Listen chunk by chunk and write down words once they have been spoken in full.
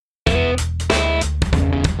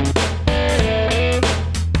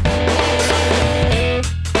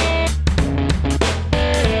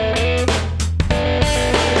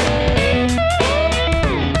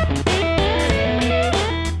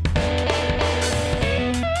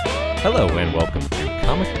Hello and welcome to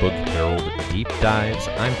Comic Book Herald Deep Dives.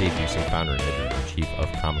 I'm Dave Hewson, founder and editor-in-chief of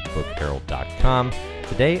comicbookherald.com.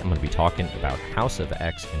 Today I'm going to be talking about House of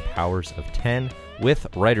X and Powers of 10 with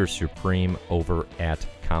Writer Supreme over at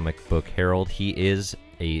Comic Book Herald. He is,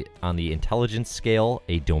 on the intelligence scale,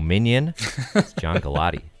 a Dominion. It's John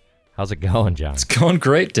Galati. How's it going, John? It's going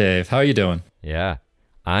great, Dave. How are you doing? Yeah,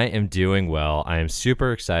 I am doing well. I am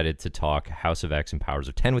super excited to talk House of X and Powers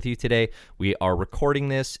of 10 with you today. We are recording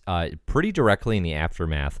this pretty directly in the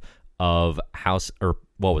aftermath of Powers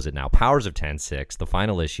of 10 6, the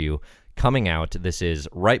final issue coming out. This is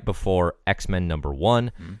right before X-Men number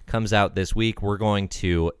 1 comes out this week. We're going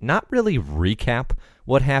to not really recap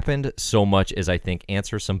what happened so much as I think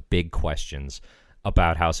answer some big questions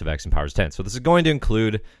about House of X and Powers of 10. So this is going to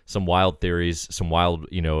include some wild theories, some wild,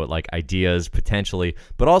 ideas potentially,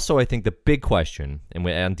 but also I think the big question, and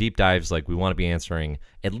on deep dives, we want to be answering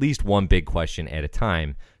at least one big question at a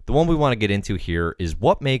time. The one we want to get into here is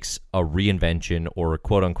what makes a reinvention or a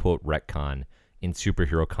quote-unquote retcon in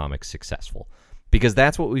superhero comics successful? Because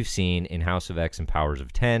that's what we've seen in House of X and Powers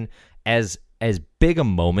of 10. As big a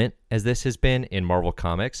moment as this has been in Marvel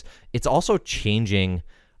Comics, it's also changing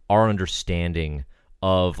our understanding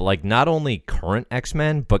of not only current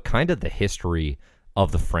X-Men, but kind of the history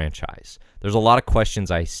of the franchise. There's a lot of questions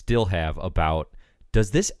I still have about, does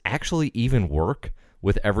this actually even work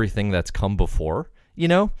with everything that's come before?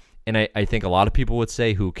 And I think a lot of people would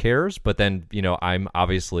say, who cares? But then, I'm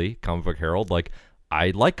obviously Comic Book Herald. I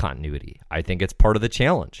like continuity. I think it's part of the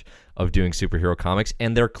challenge of doing superhero comics,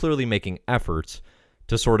 and they're clearly making efforts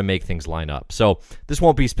to sort of make things line up. So this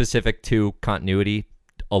won't be specific to continuity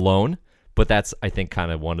alone, but that's, I think, kind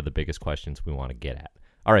of one of the biggest questions we want to get at.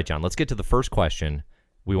 All right, John, let's get to the first question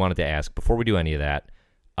we wanted to ask. Before we do any of that,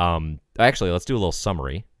 actually, let's do a little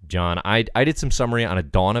summary. John, I did some summary on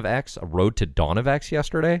a Road to Dawn of X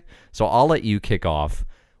yesterday, so I'll let you kick off.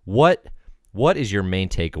 What is your main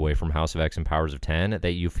takeaway from House of X and Powers of 10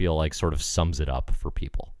 that you feel sort of sums it up for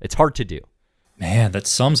people? It's hard to do. Man, that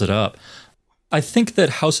sums it up. I think that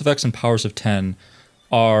House of X and Powers of 10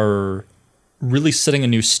 are really setting a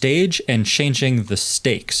new stage and changing the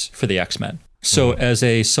stakes for the X-Men. So as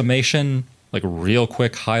a summation, real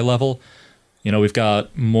quick, high level, we've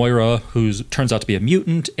got Moira, who turns out to be a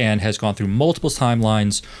mutant and has gone through multiple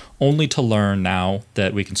timelines, only to learn now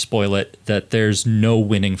that we can spoil it, that there's no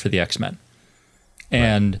winning for the X-Men.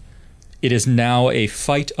 And it is now a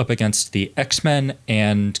fight up against the X-Men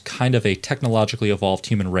and kind of a technologically evolved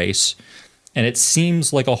human race. And it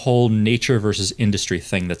seems like a whole nature versus industry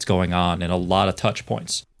thing that's going on in a lot of touch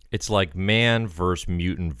points. It's like man versus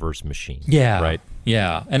mutant versus machine. Yeah. Right?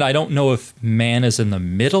 Yeah. And I don't know if man is in the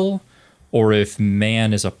middle or if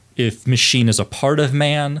machine is a part of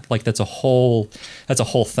man. That's a whole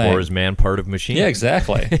thing. Or is man part of machine? Yeah,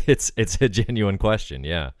 exactly. It's a genuine question,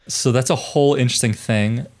 yeah. So that's a whole interesting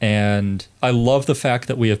thing. And I love the fact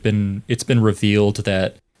that it's been revealed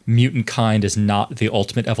that mutant kind is not the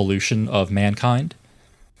ultimate evolution of mankind,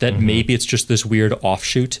 that maybe it's just this weird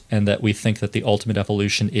offshoot, and that we think that the ultimate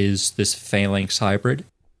evolution is this phalanx hybrid.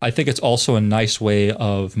 I think it's also a nice way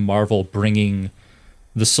of Marvel bringing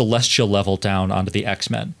the celestial level down onto the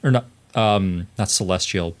X-Men. Or not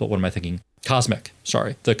celestial, but what am I thinking? Cosmic.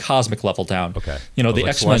 Sorry, the cosmic level down. Okay. The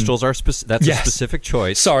X-Men. Celestials are that's a specific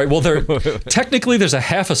choice. Sorry, well, technically there's a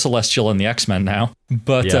half a celestial in the X-Men now,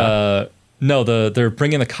 but yeah. No, they're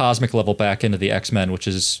bringing the cosmic level back into the X-Men, which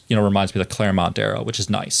is, reminds me of the Claremont era, which is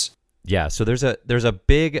nice. Yeah, so there's a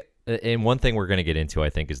big, and one thing we're going to get into, I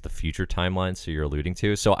think, is the future timeline, so you're alluding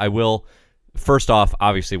to. So I will, first off,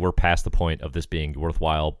 obviously we're past the point of this being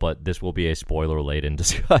worthwhile, but this will be a spoiler-laden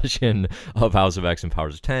discussion of House of X and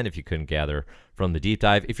Powers of 10, if you couldn't gather from the deep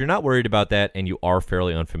dive. If you're not worried about that and you are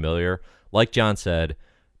fairly unfamiliar, like John said,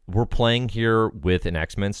 we're playing here with an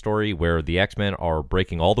X-Men story where the X-Men are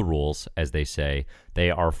breaking all the rules, as they say.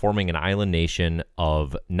 They are forming an island nation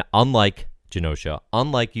of, unlike Genosha,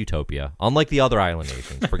 unlike Utopia, unlike the other island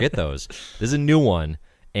nations. Forget those. This is a new one,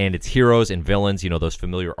 and it's heroes and villains, those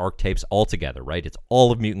familiar archetypes all together, right? It's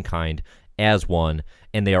all of mutant kind as one,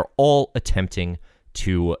 and they are all attempting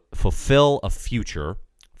to fulfill a future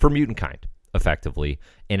for mutant kind, effectively.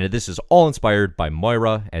 And this is all inspired by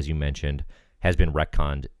Moira, as you mentioned, has been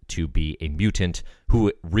retconned to be a mutant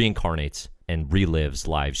who reincarnates and relives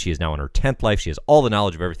lives. She is now in her 10th life. She has all the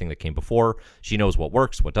knowledge of everything that came before. She knows what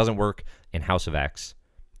works, what doesn't work. And House of X,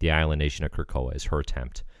 the island nation of Krakoa, is her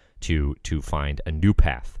attempt to find a new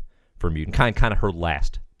path for mutant kind of her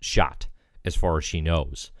last shot, as far as she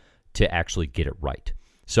knows, to actually get it right.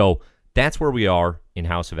 So that's where we are in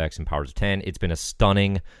House of X and Powers of 10. It's been a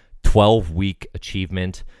stunning 12-week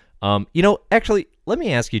achievement. Actually, let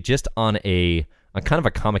me ask you, just on a kind of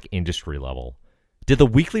a comic industry level, did the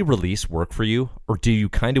weekly release work for you, or do you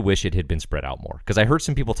kind of wish it had been spread out more? Because I heard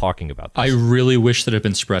some people talking about this. I really wish that it had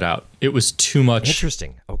been spread out. It was too much.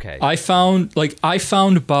 Interesting. Okay. I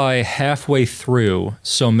found by halfway through,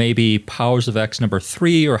 so maybe Powers of X number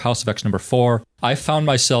 3 or House of X number 4, I found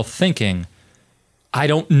myself thinking, I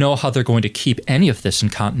don't know how they're going to keep any of this in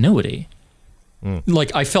continuity.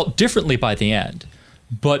 Like, I felt differently by the end.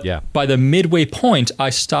 But by the midway point, I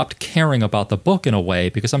stopped caring about the book in a way,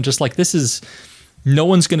 because I'm just like,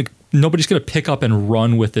 nobody's going to pick up and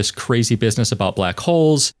run with this crazy business about black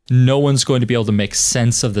holes. No one's going to be able to make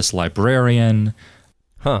sense of this librarian.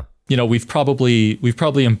 Huh. You know, we've probably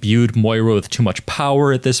imbued Moira with too much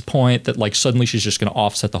power at this point that, like, suddenly she's just going to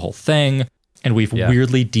offset the whole thing. And we've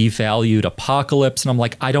weirdly devalued Apocalypse. And I'm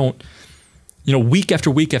like, I don't, week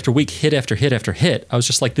after week after week, hit after hit after hit, I was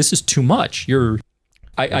just like, this is too much.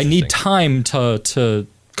 I need time to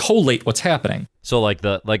collate what's happening. So like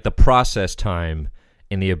the process time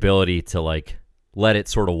and the ability to like let it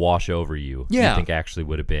sort of wash over you, you think actually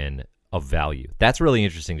would have been of value. That's really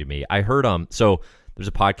interesting to me. I heard so there's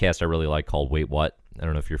a podcast I really like called Wait What? I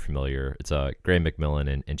don't know if you're familiar. It's Graham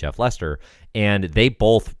McMillan and Jeff Lester, and they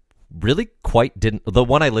both really quite didn't. The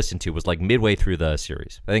one I listened to was like midway through the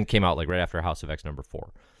series. I think it came out like right after House of X number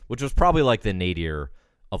 4, which was probably like the nadir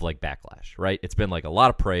of like backlash, right? It's been like a lot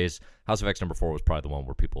of praise. House of X number 4 was probably the one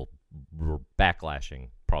where people were backlashing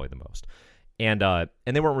probably the most. And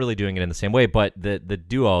they weren't really doing it in the same way, but the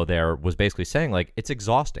duo there was basically saying like, it's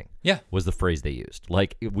exhausting. Yeah. Was the phrase they used.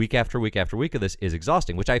 Like week after week after week of this is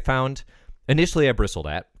exhausting, which I found initially I bristled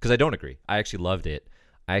at because I don't agree. I actually loved it.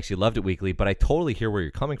 Weekly, but I totally hear where you're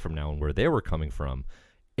coming from now and where they were coming from.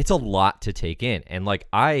 It's a lot to take in. And like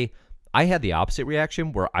I had the opposite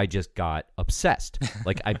reaction where I just got obsessed.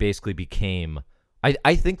 Like I basically became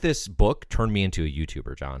I think this book turned me into a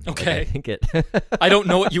YouTuber, John. Okay. Like, I think it I don't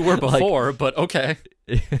know what you were before, but okay.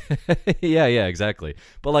 yeah, exactly.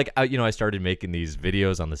 But like I started making these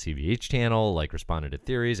videos on the CVH channel, like responding to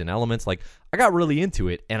theories and elements. Like I got really into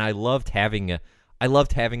it, and I loved having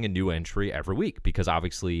a new entry every week because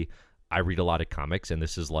obviously I read a lot of comics, and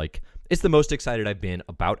this is like it's the most excited I've been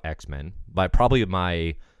about X-Men by probably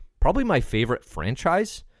my favorite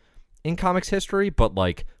franchise in comics history, but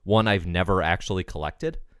like one I've never actually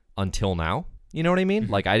collected until now. You know what I mean?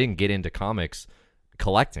 Like I didn't get into comics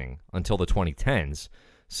collecting until the 2010s.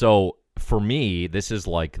 So for me, this is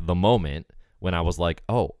like the moment when I was like,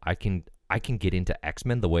 oh, I can get into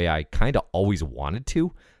X-Men the way I kind of always wanted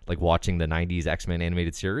to, like watching the 90s X-Men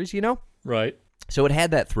animated series, Right. So it had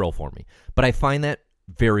that thrill for me. But I find that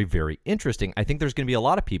very, very interesting. I think there's going to be a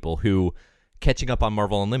lot of people who, catching up on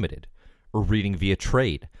Marvel Unlimited or reading via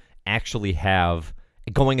trade, actually have,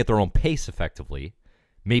 going at their own pace effectively,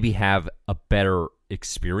 maybe have a better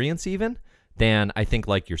experience even than I think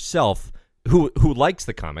like yourself, who likes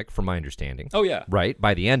the comic from my understanding. Oh, yeah. Right?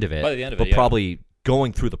 By the end of it. But probably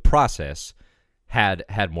going through the process had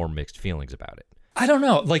more mixed feelings about it. I don't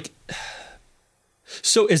know. Like,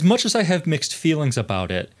 so as much as I have mixed feelings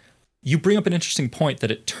about it, you bring up an interesting point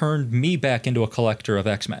that it turned me back into a collector of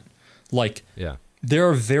X-Men. Like, there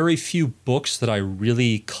are very few books that I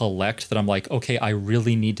really collect that I'm like, okay, I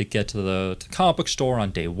really need to get to the comic book store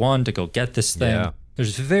on day one to go get this thing. Yeah.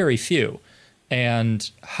 There's very few. And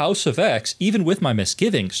House of X, even with my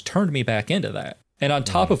misgivings, turned me back into that. And on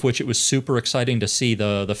top of which, it was super exciting to see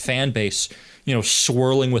the fan base,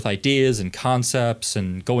 swirling with ideas and concepts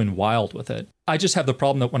and going wild with it. I just have the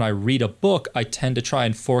problem that when I read a book, I tend to try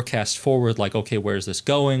and forecast forward, like, okay, where's this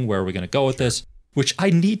going? Where are we going to go with this? Which I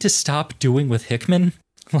need to stop doing with Hickman.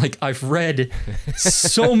 Like, I've read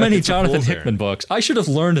so many Jonathan Hickman books. I should have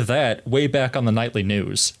learned that way back on the Nightly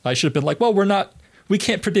News. I should have been like, well, we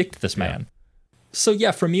can't predict this man. So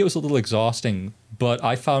yeah, for me, it was a little exhausting, but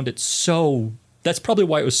I found it that's probably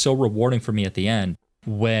why it was so rewarding for me at the end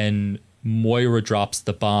when Moira drops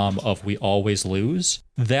the bomb of "we always lose."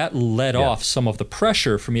 That let off some of the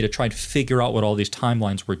pressure for me to try and figure out what all these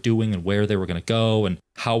timelines were doing and where they were going to go and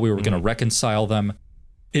how we were going to reconcile them.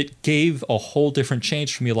 It gave a whole different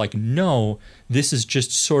change for me. Like, no, this is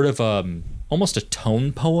just sort of almost a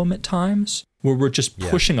tone poem at times where we're just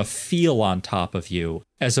pushing a feel on top of you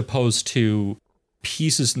as opposed to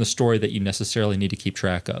pieces in the story that you necessarily need to keep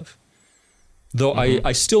track of. Though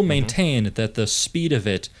I still maintain that the speed of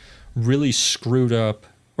it really screwed up,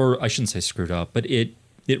 or I shouldn't say screwed up, but it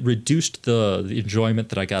reduced the enjoyment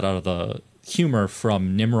that I got out of the humor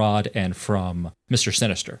from Nimrod and from Mr.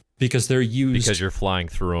 Sinister. Because they're used... Because you're flying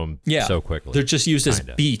through them so quickly. They're just used as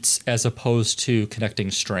beats as opposed to connecting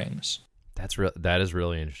strings. That is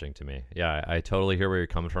really interesting to me. Yeah, I totally hear where you're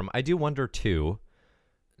coming from. I do wonder, too,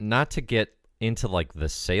 not to get into like the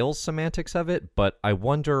sales semantics of it, but I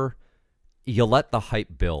wonder, you let the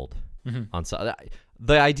hype build on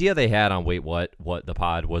the idea they had on Wait What the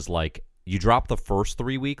pod was like you drop the first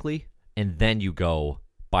 3 weekly and then you go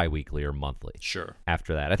bi-weekly or monthly. Sure.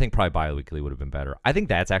 After that, I think probably bi-weekly would have been better. I think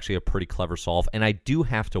that's actually a pretty clever solve, and I do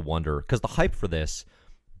have to wonder because the hype for this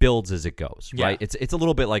builds as it goes, right? It's a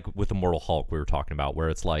little bit like with Immortal Hulk we were talking about, where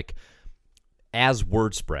it's like as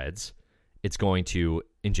word spreads, it's going to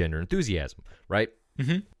engender enthusiasm, right?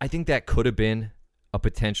 I think that could have been a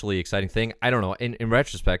potentially exciting thing. I don't know. In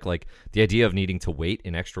retrospect, like the idea of needing to wait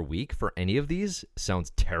an extra week for any of these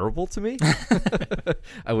sounds terrible to me.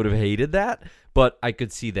 I would have hated that, but I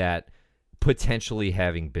could see that potentially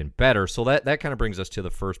having been better. So that kind of brings us to the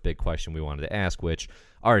first big question we wanted to ask, which,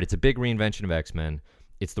 all right, it's a big reinvention of X-Men.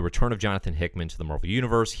 It's the return of Jonathan Hickman to the Marvel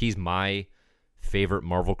Universe. He's my favorite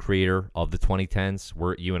Marvel creator of the 2010s.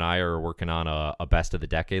 You and I are working on a best of the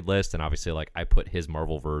decade list, and obviously, like, I put his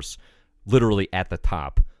Marvelverse literally at the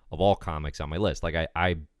top of all comics on my list. Like,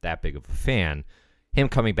 I'm that big of a fan. Him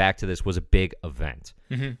coming back to this was a big event.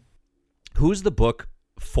 Who's the book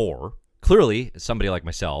for? Clearly, somebody like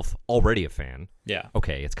myself, already a fan. Yeah.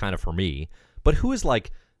 Okay, it's kind of for me. But who is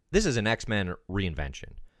like, this is an X-Men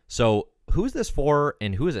reinvention. So who's this for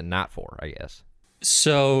and who is it not for, I guess?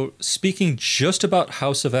 So speaking just about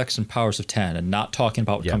House of X and Powers of 10 and not talking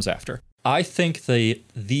about what comes after, I think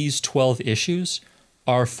these 12 issues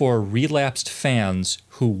are for relapsed fans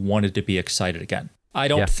who wanted to be excited again. I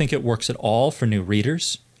don't think it works at all for new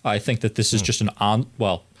readers. I think that this is just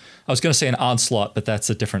I was going to say an onslaught, but that's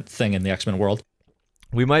a different thing in the X-Men world.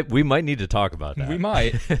 We might need to talk about that. We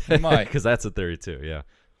might. Because that's a theory too, yeah.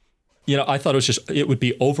 You know, I thought it would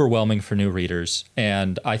be overwhelming for new readers,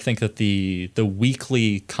 and I think that the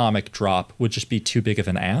weekly comic drop would just be too big of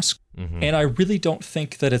an ask. And I really don't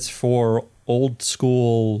think that it's for old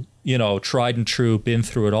school, tried and true, been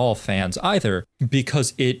through it all fans either,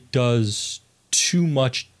 because it does too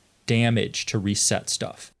much damage to reset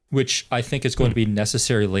stuff, which I think is going to be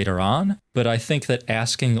necessary later on. But I think that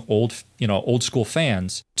asking old school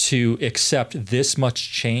fans to accept this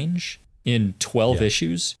much change in 12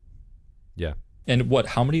 issues. Yeah. And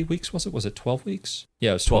how many weeks was it? Was it 12 weeks?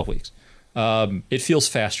 Yeah, it was 12 weeks. It feels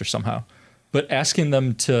faster somehow. But asking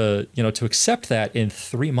them to accept that in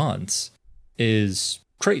 3 months is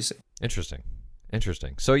crazy. Interesting.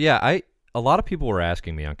 So yeah, a lot of people were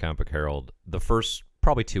asking me on Comic Book Herald the first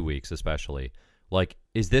probably 2 weeks especially, like,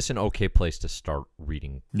 is this an okay place to start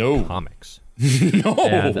reading comics? No.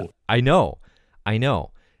 And I know.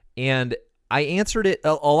 And I answered it.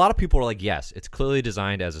 A lot of people were like, yes, it's clearly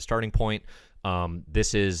designed as a starting point.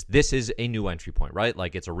 This is a new entry point, right?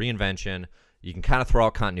 Like, it's a reinvention. You can kind of throw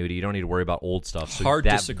out continuity. You don't need to worry about old stuff. So Hard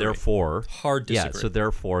disagree. Therefore, Hard disagree. Yeah, so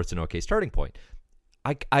therefore, it's an okay starting point.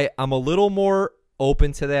 I'm a little more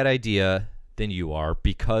open to that idea than you are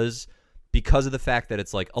because of the fact that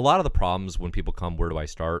it's like a lot of the problems when people come, where do I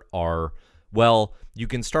start, are, well, you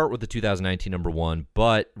can start with the 2019 number 1,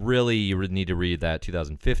 but really you would need to read that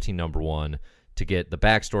 2015 number 1 to get the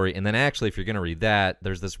backstory. And then actually, if you're going to read that,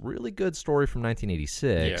 there's this really good story from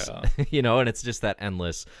 1986, and it's just that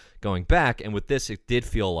endless going back. And with this, it did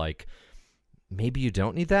feel like maybe you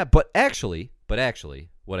don't need that. But actually, what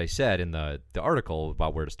I said in the article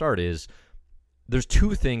about where to start is there's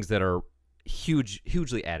 2 things that are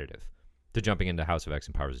hugely additive to jumping into House of X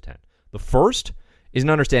and Powers of 10. The first is an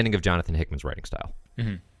understanding of Jonathan Hickman's writing style.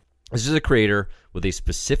 This is a creator with a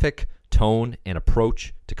specific tone and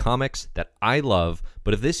approach to comics that I love,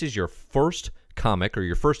 but if this is your first comic or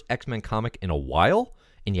your first X-Men comic in a while,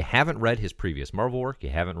 and you haven't read his previous Marvel work, you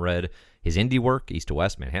haven't read his indie work, East to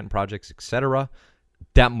West, Manhattan Projects, etc.,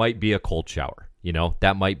 that might be a cold shower.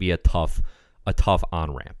 That might be a tough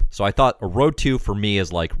on-ramp. So I thought a road to for me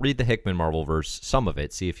is like, read the Hickman Marvelverse, some of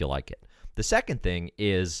it, see if you like it. The second thing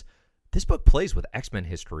is this book plays with X-Men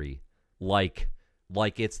history like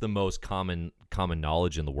it's the most common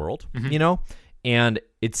knowledge in the world, and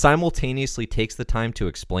it simultaneously takes the time to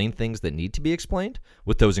explain things that need to be explained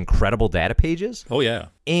with those incredible data pages. Oh, yeah.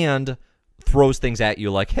 And throws things at you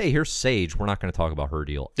like, hey, here's Sage. We're not going to talk about her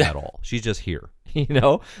deal at all. She's just here.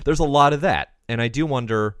 There's a lot of that. And I do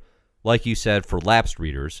wonder, like you said, for lapsed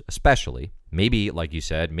readers, especially, maybe, like you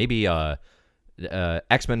said, maybe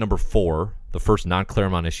X-Men number 4, the first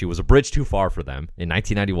non-Claremont issue, was a bridge too far for them in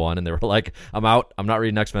 1991, and they were like, I'm out, I'm not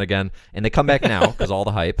reading X-Men again. And they come back now because all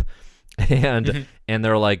the hype, and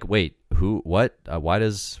they're like, wait, who, what, why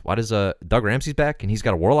does Doug Ramsey's back and he's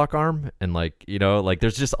got a Warlock arm, and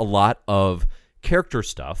there's just a lot of character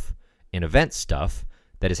stuff and event stuff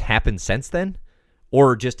that has happened since then,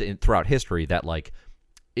 or just throughout history, that like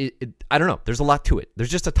I don't know. There's a lot to it. There's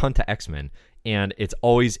just a ton to X-Men, and it's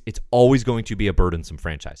always going to be a burdensome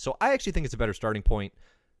franchise. So I actually think it's a better starting point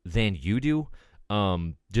than you do,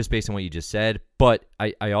 just based on what you just said. But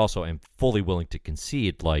I also am fully willing to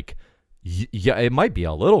concede, like, yeah, it might be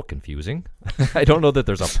a little confusing. I don't know that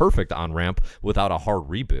there's a perfect on-ramp without a hard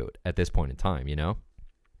reboot at this point in time, you know?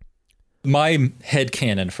 My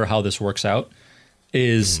headcanon for how this works out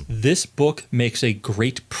is this book makes a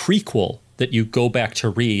great prequel that you go back to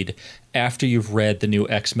read after you've read the new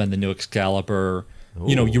X-Men, the new Excalibur. Ooh.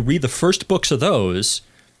 You know, you read the first books of those,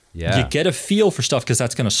 you get a feel for stuff because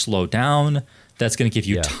that's going to slow down. That's going to give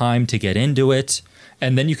you time to get into it.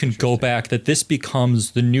 And then you can go back, that this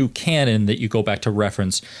becomes the new canon that you go back to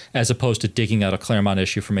reference, as opposed to digging out a Claremont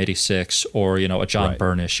issue from 86 or, you know, a John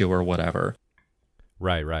Byrne issue or whatever.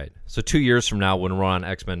 Right. So 2 years from now, when we're on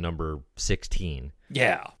X-Men number 16,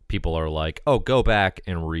 people are like, oh, go back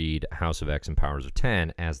and read House of X and Powers of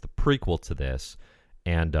 10 as the prequel to this.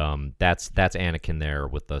 And that's Anakin there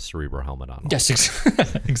with the Cerebro helmet on. Yes,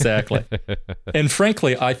 exactly. And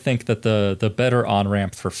frankly, I think that the better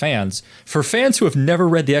on-ramp for fans who have never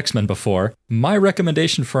read the X-Men before, my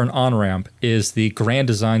recommendation for an on-ramp is the Grand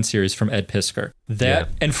Design series from Ed Piskor.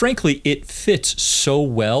 And frankly, it fits so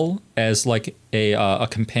well as like a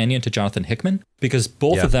companion to Jonathan Hickman, because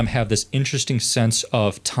both of them have this interesting sense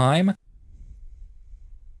of time.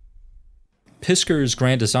 Piskor's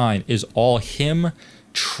Grand Design is all him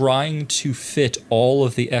trying to fit all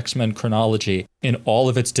of the X-Men chronology and all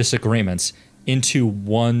of its disagreements into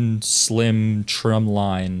one slim trim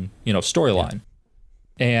line, you know, storyline.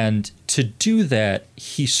 And to do that,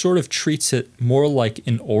 he sort of treats it more like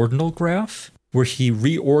an ordinal graph, where he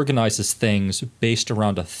reorganizes things based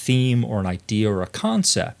around a theme or an idea or a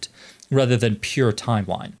concept, rather than pure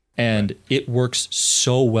timeline. And it works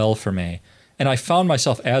so well for me. And I found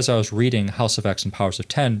myself, as I was reading House of X and Powers of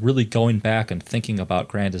 10, really going back and thinking about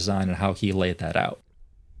Grand Design and how he laid that out.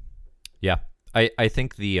 Yeah. I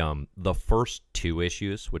think the first two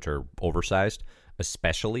issues, which are oversized,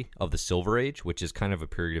 especially of the Silver Age, which is kind of a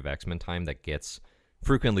period of X-Men time that gets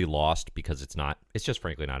frequently lost because it's just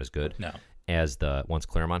frankly not as good as the once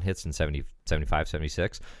Claremont hits in 70, 75,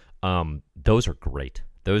 76. Those are great.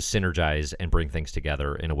 Those synergize and bring things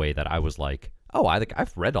together in a way that I was like, oh, I think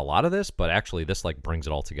I've read a lot of this, but actually this like brings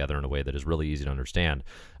it all together in a way that is really easy to understand.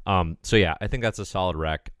 So yeah, I think that's a solid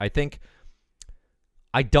rec. I think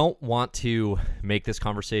I don't want to make this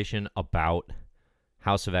conversation about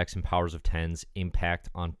House of X and Powers of 10's impact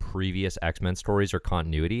on previous X-Men stories or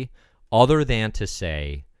continuity, other than to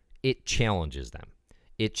say it challenges them.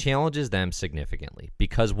 It challenges them significantly,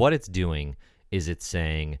 because what it's doing is it's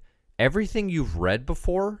saying everything you've read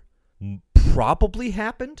before probably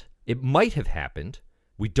happened. It might have happened.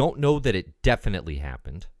 We don't know that it definitely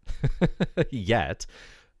happened yet.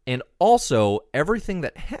 And also, everything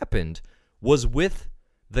that happened was with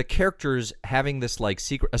the characters having this like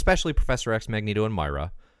secret, especially Professor X, Magneto, and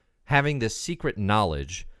Myra, having this secret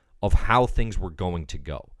knowledge of how things were going to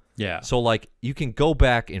go. Yeah. So like you can go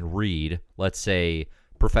back and read, let's say,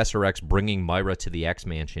 Professor X bringing Myra to the X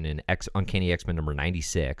Mansion in Uncanny X-Men number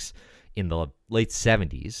 96 in the late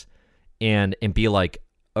 70s, and be like,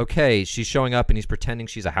 okay, she's showing up and he's pretending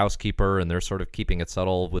she's a housekeeper, and they're sort of keeping it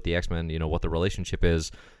subtle with the X-Men, you know, what the relationship is,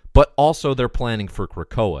 but also they're planning for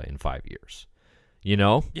Krakoa in 5 years, you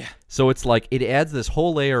know? Yeah. So it's like it adds this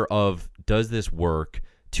whole layer of, does this work,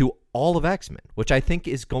 to all of X-Men, which I think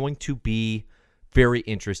is going to be very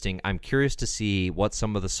interesting. I'm curious to see what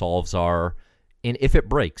some of the solves are, and if it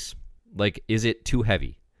breaks, like, is it too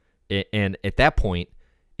heavy? And at that point,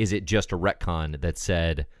 is it just a retcon that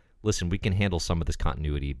said, listen, we can handle some of this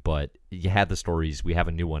continuity, but you had the stories, we have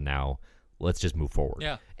a new one now, let's just move forward.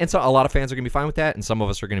 Yeah. And so a lot of fans are going to be fine with that, and some of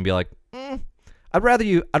us are going to be like, I'd rather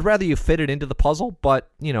you fit it into the puzzle, but,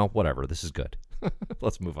 you know, whatever, this is good.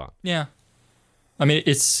 Let's move on. Yeah. I mean,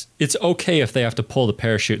 it's okay if they have to pull the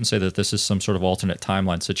parachute and say that this is some sort of alternate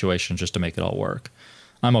timeline situation just to make it all work.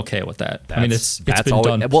 I'm okay with that. I mean, it's been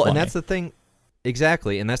done well, plenty. And that's the thing.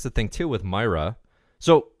 Exactly, and that's the thing, too, with Myra.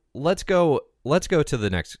 So let's go to the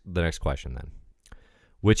next question then,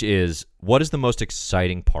 which is, what is the most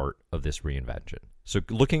exciting part of this reinvention? So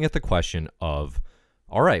looking at the question of,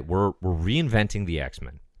 all right, we're reinventing the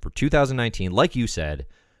X-Men for 2019, like you said,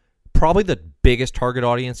 probably the biggest target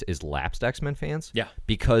audience is lapsed X-Men fans. Yeah.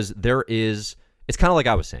 Because it's kind of like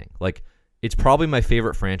I was saying, like, it's probably my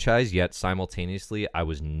favorite franchise, yet simultaneously I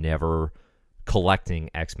was never collecting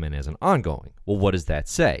X-Men as an ongoing. Well, what does that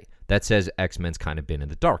say? That says X-Men's kind of been in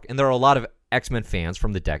the dark. And there are a lot of X-Men fans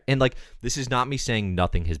from the deck. And, like, this is not me saying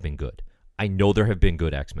nothing has been good. I know there have been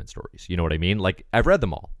good X-Men stories. You know what I mean? Like, I've read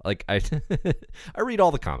them all. Like, I I read all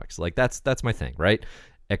the comics. Like, that's my thing, right?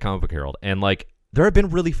 At Comic Book Herald. And, like, there have been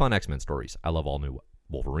really fun X-Men stories. I love All New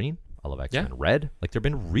Wolverine. I love X-Men Red. Like, there have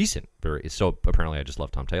been recent, so apparently I just love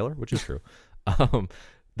Tom Taylor, which is true.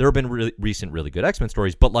 There have been really recent, really good X-Men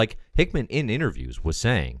stories, but, like, Hickman in interviews was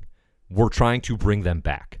saying, we're trying to bring them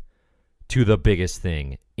back to the biggest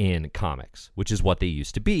thing in comics, which is what they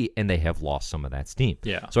used to be, and they have lost some of that steam.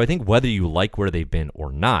 Yeah. So I think whether you like where they've been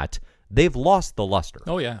or not, they've lost the luster.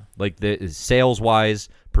 Oh, yeah. Like, the sales-wise,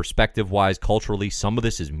 perspective-wise, culturally, some of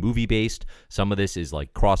this is movie-based, some of this is,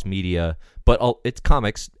 like, cross-media, but it's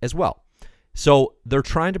comics as well. So they're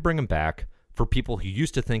trying to bring them back for people who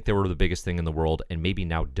used to think they were the biggest thing in the world and maybe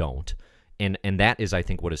now don't. And that is, I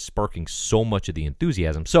think, what is sparking so much of the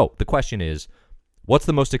enthusiasm. So the question is, what's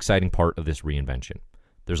the most exciting part of this reinvention?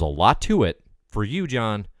 There's a lot to it. For you,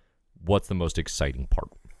 John, what's the most exciting part?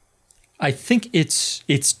 I think it's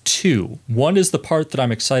two. One is the part that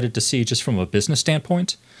I'm excited to see just from a business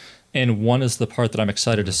standpoint, and one is the part that I'm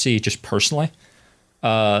excited to see just personally.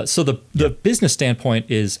 So the business standpoint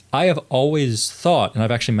is, I have always thought, and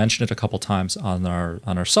I've actually mentioned it a couple times on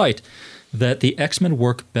our site, that the X-Men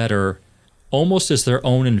work better almost as their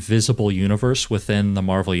own invisible universe within the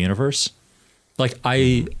Marvel universe. Like,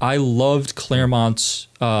 I loved Claremont's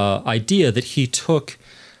idea that he took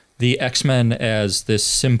the X-Men as this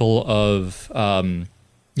symbol of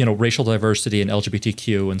racial diversity and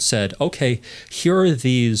LGBTQ and said, okay, here are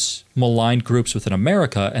these maligned groups within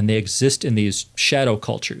America, and they exist in these shadow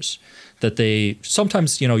cultures that they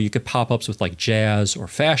sometimes, you get pop-ups with like jazz or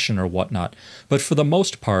fashion or whatnot. But for the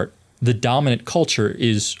most part, the dominant culture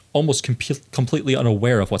is almost completely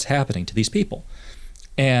unaware of what's happening to these people.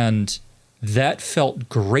 And that felt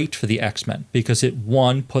great for the X-Men because it,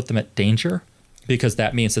 one, put them at danger, because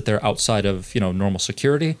that means that they're outside of, normal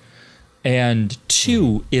security. And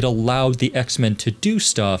two, it allowed the X-Men to do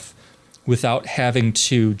stuff without having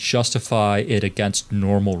to justify it against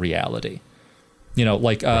normal reality.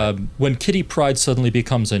 When Kitty Pryde suddenly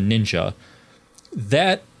becomes a ninja,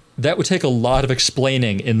 that would take a lot of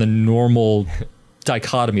explaining in the normal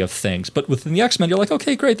dichotomy of things. But within the X-Men, you're like,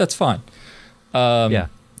 okay, great, that's fine.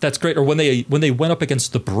 That's great. Or when they went up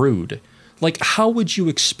against the Brood, like, how would you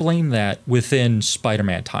explain that within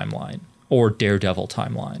Spider-Man timeline or Daredevil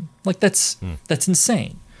timeline? Like, that's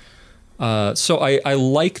insane. So I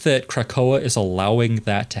like that Krakoa is allowing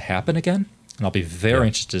that to happen again. And I'll be very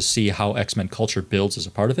interested to see how X-Men culture builds as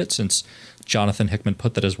a part of it, since Jonathan Hickman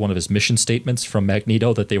put that as one of his mission statements from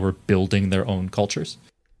Magneto, that they were building their own cultures.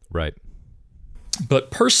 Right. But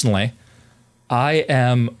personally, I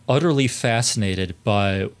am utterly fascinated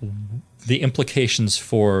by the implications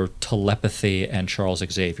for telepathy and Charles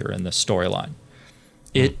Xavier in this storyline.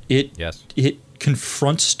 It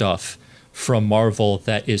confronts stuff from Marvel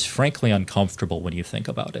that is frankly uncomfortable when you think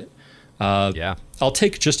about it. I'll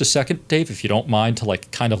take just a second, Dave, if you don't mind, to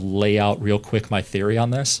kind of lay out real quick my theory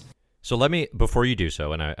on this. So let me, before you do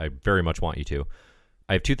so, and I very much want you to,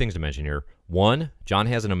 I have two things to mention here. One, John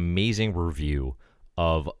has an amazing review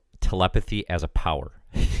of telepathy as a power.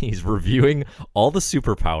 He's reviewing all the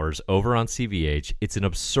superpowers over on CBH. It's an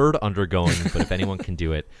absurd undergoing, but if anyone can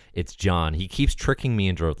do it, it's John. He keeps tricking me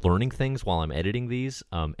into learning things while I'm editing these,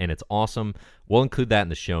 and it's awesome. We'll include that in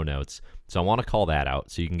the show notes, so I want to call that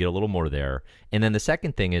out so you can get a little more there. And then the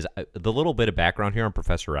second thing is the little bit of background here on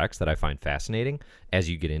Professor X that I find fascinating as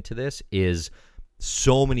you get into this is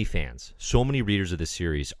so many fans, so many readers of this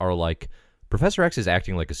series are like, Professor X is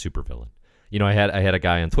acting like a supervillain. I had a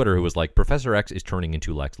guy on Twitter who was like, Professor X is turning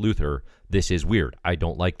into Lex Luthor. This is weird. I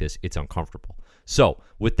don't like this. It's uncomfortable. So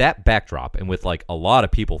with that backdrop, and with a lot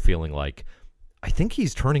of people feeling like, I think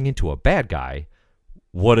he's turning into a bad guy,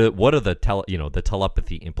 what are the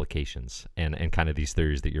telepathy implications and kind of these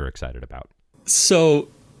theories that you're excited about? So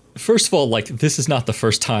first of all, this is not the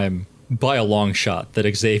first time by a long shot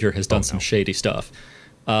that Xavier has done some shady stuff.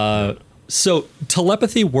 So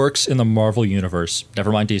telepathy works in the Marvel universe,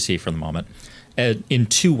 never mind DC for the moment, in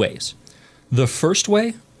two ways. The first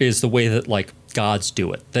way is the way that gods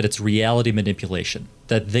do it, that it's reality manipulation,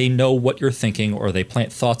 that they know what you're thinking, or they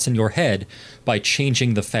plant thoughts in your head by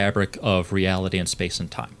changing the fabric of reality and space and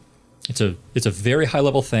time. It's a very high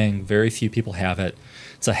level thing. Very few people have it.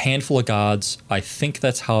 It's a handful of gods. I think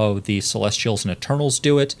that's how the Celestials and Eternals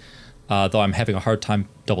do it, though I'm having a hard time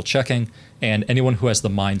double checking. And anyone who has the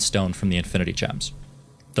Mind Stone from the Infinity Gems.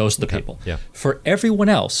 Those are the people. Yeah. For everyone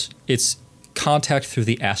else, it's contact through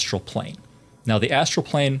the astral plane. Now, the astral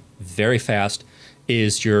plane, very fast,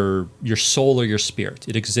 is your soul or your spirit.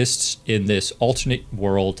 It exists in this alternate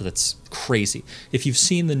world that's crazy. If you've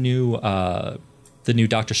seen the new the new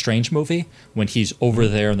Doctor Strange movie, when he's over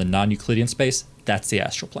there in the non-Euclidean space, that's the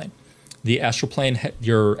astral plane. The astral plane,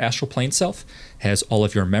 your astral plane self, has all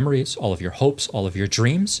of your memories, all of your hopes, all of your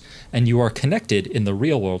dreams, and you are connected in the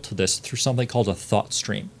real world to this through something called a thought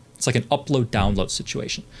stream. It's like an upload-download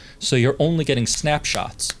situation. So you're only getting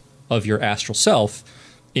snapshots of your astral self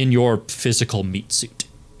in your physical meat suit,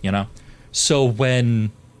 you know? So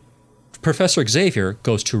when Professor Xavier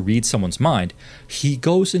goes to read someone's mind, he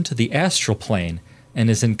goes into the astral plane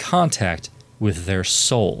and is in contact with their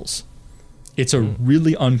souls. It's a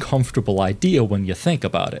really uncomfortable idea when you think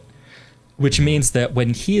about it, which means that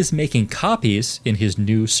when he is making copies in his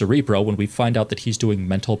new Cerebro, when we find out that he's doing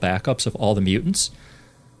mental backups of all the mutants,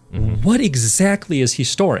 what exactly is he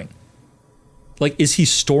storing? Like, is he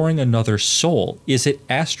storing another soul? Is it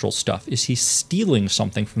astral stuff? Is he stealing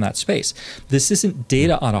something from that space? This isn't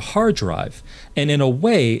data on a hard drive. And in a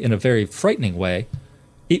way, in a very frightening way,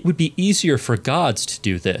 it would be easier for gods to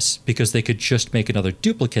do this because they could just make another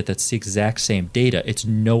duplicate that's the exact same data. It's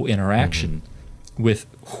no interaction with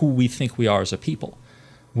who we think we are as a people.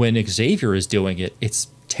 When Xavier is doing it, it's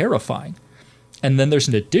terrifying. And then there's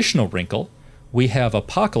an additional wrinkle. We have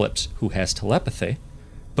Apocalypse, who has telepathy,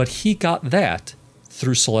 but he got that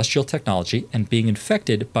through celestial technology and being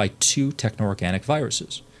infected by 2 techno-organic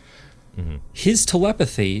viruses. His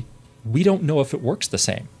telepathy, we don't know if it works the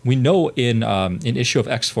same. We know in an issue of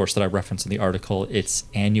X-Force that I referenced in the article, it's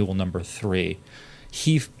annual number 3.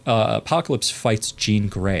 Apocalypse fights Jean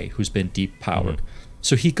Grey, who's been deep-powered.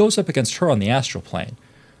 So he goes up against her on the astral plane.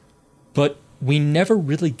 But we never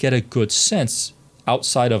really get a good sense,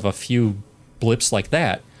 outside of a few blips like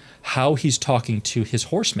that, how he's talking to his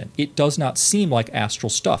horsemen. It does not seem like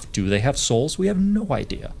astral stuff. Do they have souls? We have no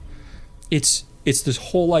idea. It's this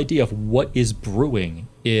whole idea of what is brewing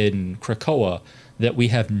in Krakoa that we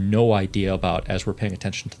have no idea about as we're paying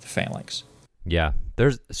attention to the Phalanx. Yeah,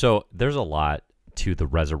 there's a lot to the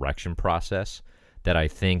resurrection process that I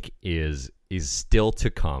think is still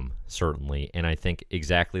to come, certainly, and I think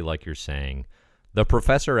exactly like you're saying, the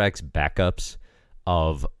Professor X backups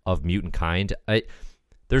of mutant kind,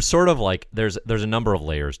 there's sort of like there's a number of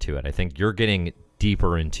layers to it. I think you're getting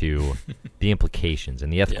deeper into the implications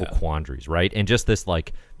and the ethical quandaries, right? And just this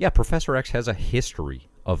Professor X has a history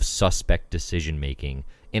of suspect decision making,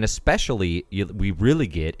 and especially we really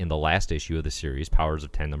get in the last issue of the series, Powers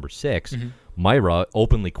of 10 number 6, Myra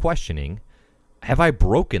openly questioning, have I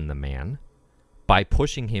broken the man by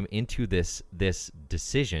pushing him into this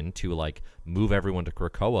decision to move everyone to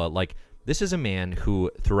Krakoa? This is a man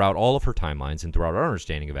who, throughout all of her timelines and throughout our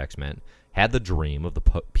understanding of X-Men, had the dream of the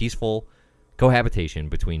peaceful cohabitation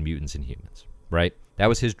between mutants and humans, right? That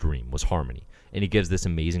was his dream, was harmony. And he gives this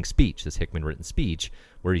amazing speech, this Hickman-written speech,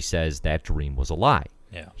 where he says that dream was a lie.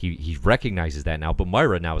 Yeah. He recognizes that now, but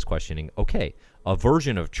Myra now is questioning, okay, a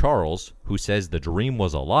version of Charles who says the dream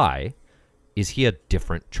was a lie, is he a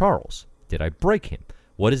different Charles? Did I break him?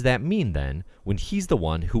 What does that mean then when he's the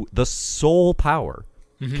one who, the sole power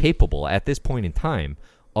capable at this point in time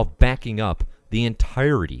of backing up the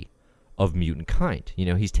entirety of mutant kind? You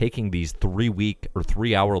know, he's taking these 3-week or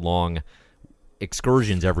 3-hour-long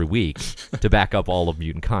excursions every week to back up all of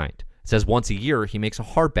mutant kind. It says once a year he makes a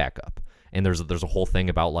hard backup, and there's a whole thing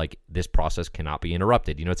about this process cannot be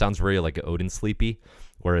interrupted. You know, it sounds very like Odin Sleepy,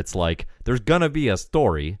 where it's there's gonna be a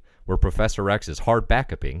story where Professor X is hard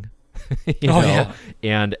backupping,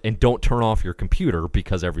 and don't turn off your computer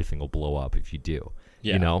because everything will blow up if you do.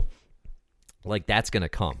 Yeah. You know, that's going to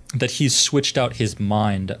come. That he's switched out his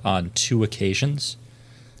mind on 2 occasions.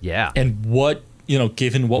 Yeah. And what,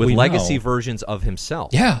 given what we know. With legacy know, versions of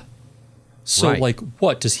himself. Yeah. So,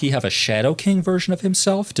 what? Does he have a Shadow King version of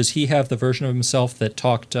himself? Does he have the version of himself that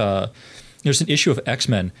talked... there's an issue of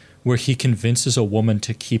X-Men where he convinces a woman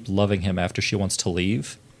to keep loving him after she wants to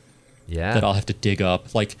leave. Yeah. That I'll have to dig up.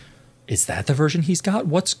 Is that the version he's got?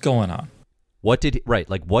 What's going on? What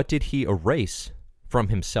did he erase from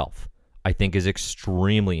himself, I think, is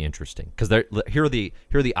extremely interesting, because here are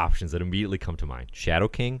the options that immediately come to mind: Shadow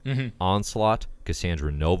King, Onslaught, Cassandra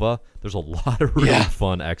Nova. There's a lot of really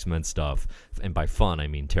fun X-Men stuff, and by fun I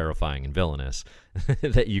mean terrifying and villainous,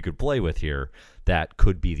 that you could play with here that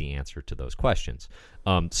could be the answer to those questions.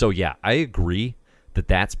 So yeah, I agree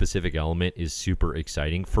that specific element is super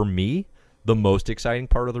exciting. For me, the most exciting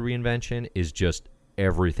part of the reinvention is just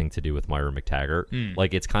everything to do with Myra McTaggart.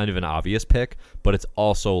 It's kind of an obvious pick, but it's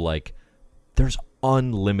also there's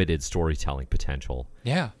unlimited storytelling potential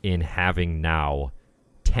in having now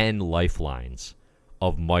 10 lifelines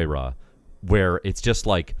of Myra, where it's just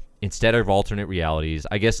instead of alternate realities,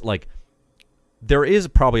 I guess there is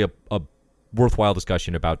probably a worthwhile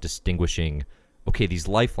discussion about distinguishing, okay, these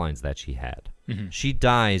lifelines that she had, She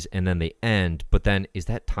dies, and then they end. But then, is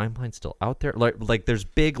that timeline still out there? Like there's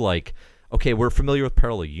big okay, we're familiar with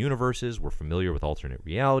parallel universes. We're familiar with alternate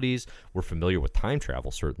realities. We're familiar with time travel,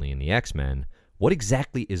 certainly in the X-Men. What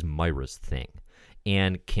exactly is Myra's thing?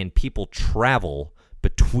 And can people travel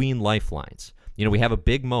between lifelines? We have a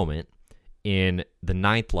big moment in the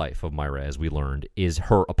 9th life of Myra, as we learned, is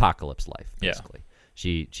her Apocalypse life, basically.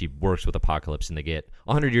 Yeah. She works with Apocalypse, and they get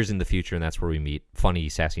 100 years in the future, and that's where we meet funny,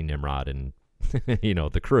 sassy Nimrod and,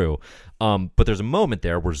 the crew. But there's a moment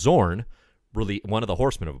there where Zorn, really one of the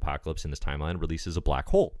horsemen of Apocalypse in this timeline, releases a black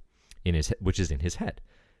hole, which is in his head.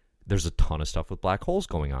 There's a ton of stuff with black holes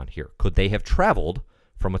going on here. Could they have traveled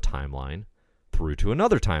from a timeline through to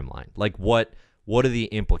another timeline? Like, what are the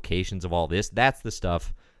implications of all this? That's the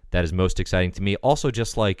stuff that is most exciting to me. Also,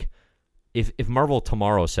 just like, if Marvel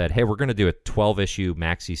tomorrow said, hey, we're going to do a 12-issue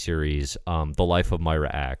maxi series, The Life of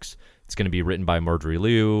Myra X. It's going to be written by Marjorie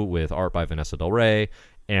Liu with art by Vanessa Del Rey,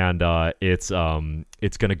 and it's going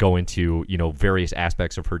to go into various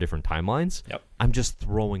aspects of her different timelines. Yep. I'm just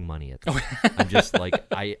throwing money at them. I'm just like,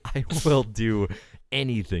 I will do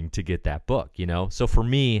anything to get that book. So for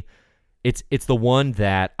me, it's the one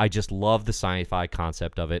that I just love the sci-fi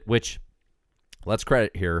concept of it. Which, let's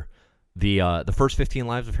credit here, the first 15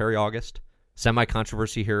 lives of Harry August.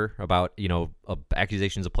 Semi-controversy here about,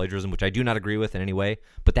 accusations of plagiarism, which I do not agree with in any way.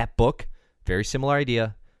 But that book, very similar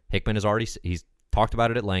idea. Hickman he's talked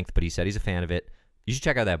about it at length, but he said he's a fan of it. You should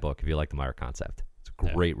check out that book if you like the Myra concept. It's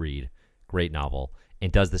a great read, great novel,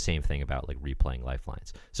 and does the same thing about replaying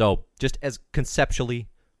lifelines. So just as conceptually,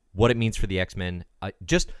 what it means for the X-Men,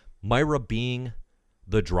 just Myra being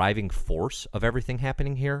the driving force of everything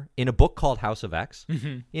happening here in a book called House of X,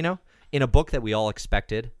 in a book that we all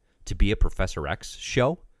expected to be a Professor X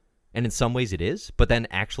show, and in some ways it is, but then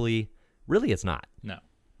actually, really it's not. No.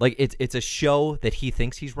 It's a show that he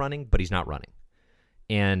thinks he's running, but he's not running.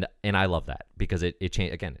 And I love that because it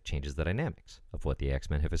changes the dynamics of what the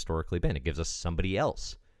X-Men have historically been. It gives us somebody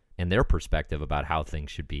else and their perspective about how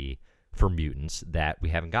things should be for mutants that we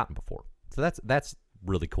haven't gotten before. So that's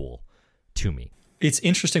really cool to me. It's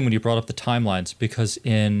interesting when you brought up the timelines, because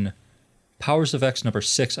in Powers of X number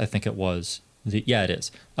 6, I think it was, it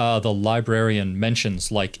is. The librarian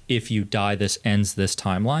mentions, if you die, this ends this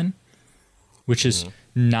timeline, which is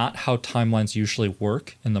not how timelines usually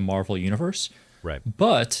work in the Marvel universe. Right.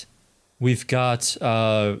 But we've got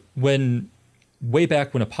way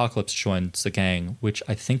back when Apocalypse joins the gang, which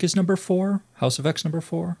I think is number 4, House of X number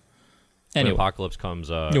 4. Anyway, when Apocalypse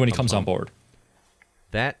comes when he comes on board.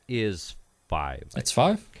 That is 5. It's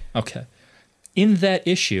 5? Okay. In that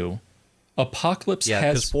issue, Apocalypse has...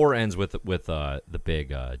 Yeah, because 4 ends with the big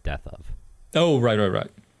death of. Oh, right.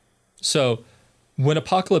 So when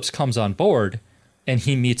Apocalypse comes on board and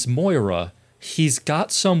he meets Moira, he's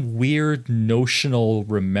got some weird notional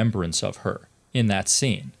remembrance of her in that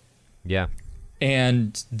scene. Yeah.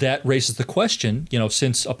 And that raises the question,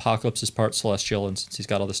 since Apocalypse is part Celestial and since he's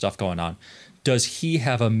got all this stuff going on, does he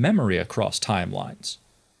have a memory across timelines?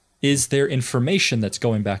 Is there information that's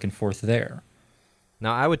going back and forth there?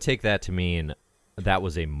 Now, I would take that to mean that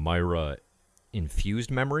was a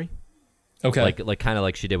Myra-infused memory. Okay. Like kind of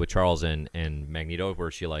like she did with Charles and Magneto, where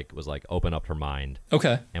she was open up her mind.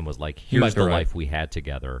 Okay. And was here's the life we had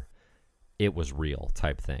together. It was real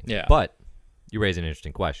type thing. Yeah. But you raise an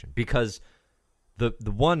interesting question, because the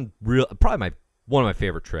one one of my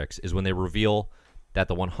favorite tricks is when they reveal that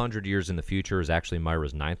the 100 years in the future is actually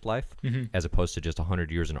Myra's 9th life, as opposed to just 100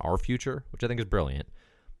 years in our future, which I think is brilliant.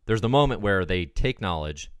 There's the moment where they take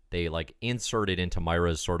knowledge, they insert it into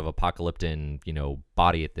Myra's sort of apocalyptic,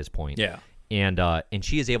 body at this point. Yeah. And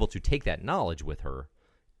she is able to take that knowledge with her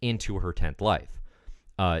into her 10th life.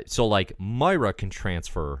 So Myra can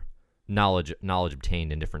transfer knowledge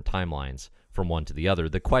obtained in different timelines from one to the other.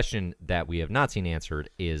 The question that we have not seen answered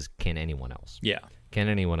is, can anyone else? Yeah. Can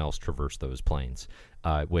anyone else traverse those planes?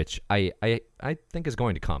 Which I think is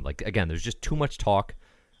going to come. Again, there's just too much talk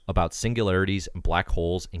about singularities and black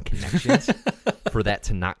holes and connections for that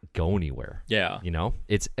to not go anywhere. Yeah.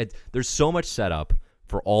 There's so much setup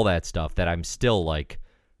for all that stuff that I'm still the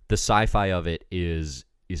sci-fi of it is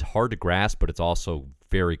hard to grasp, but it's also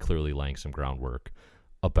very clearly laying some groundwork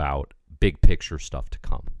about big picture stuff to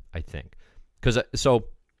come, I think. So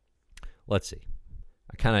let's see.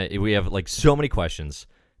 We have so many questions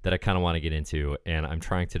that I kind of want to get into, and I'm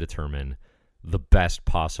trying to determine the best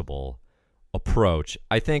possible approach.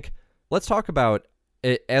 I think let's talk about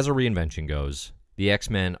it. As a reinvention goes, the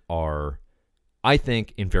X-Men are, I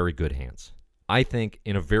think, in very good hands. I think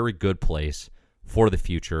in a very good place for the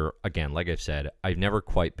future. Again, like I've said, I've never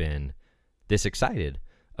quite been this excited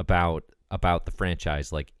about the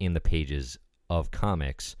franchise in the pages of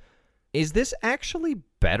comics. Is this actually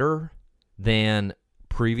better than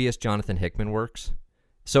previous Jonathan Hickman works?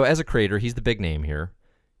 So as a creator, he's the big name here.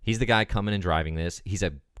 He's the guy coming and driving this. He's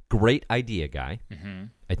a great idea guy. Mm-hmm.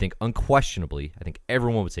 I think unquestionably, I think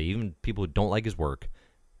everyone would say, even people who don't like his work,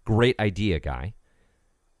 great idea guy.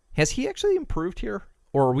 Has he actually improved here?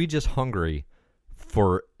 Or are we just hungry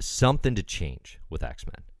for something to change with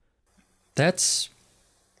X-Men? That's...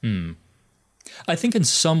 I think in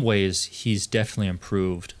some ways he's definitely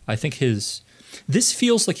improved. I think this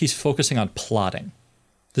feels like he's focusing on plotting.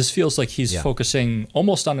 This feels like he's focusing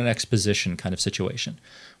almost on an exposition kind of situation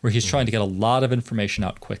where he's trying to get a lot of information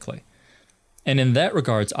out quickly. And in that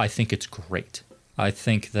regards, I think it's great. I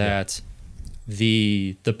think that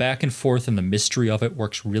the back and forth and the mystery of it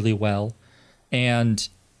works really well. And,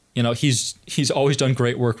 you know, he's always done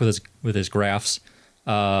great work with his graphs.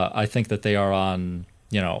 I think that they are on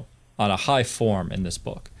a high form in this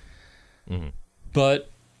book. Mm-hmm. But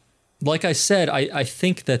like I said, I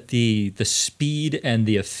think that the speed and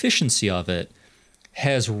the efficiency of it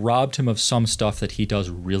has robbed him of some stuff that he does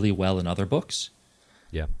really well in other books.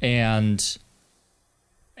 Yeah. And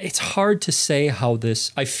it's hard to say how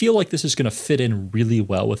I feel like this is going to fit in really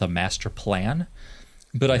well with a master plan,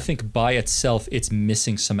 but I think by itself, it's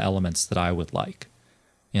missing some elements that I would like.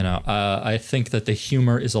 You know, I think that the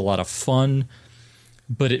humor is a lot of fun,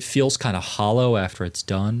 but it feels kind of hollow after it's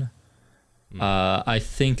done. I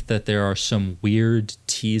think that there are some weird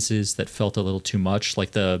teases that felt a little too much,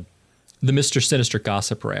 like the Mr. Sinister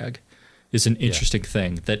gossip rag is an interesting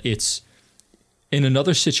thing, that it's in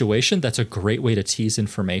another situation, that's a great way to tease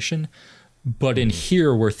information. But in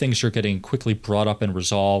here, where things are getting quickly brought up and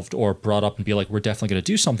resolved, or brought up and be like, we're definitely going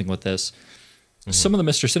to do something with this. Some of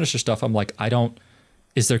the Mr. Sinister stuff, I'm like,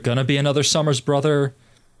 is there going to be another Summers brother?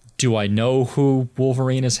 Do I know who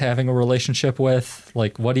Wolverine is having a relationship with?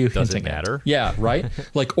 Like, what are you hinting at? Does it matter? Yeah, right?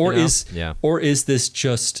 Like, or is this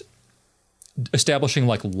just establishing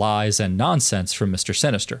like lies and nonsense from Mr.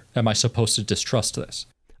 Sinister? Am I supposed to distrust this?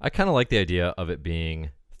 I kind of like the idea of it being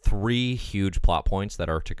 3 huge plot points that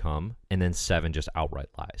are to come, and then 7 just outright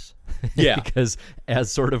lies. Yeah. Because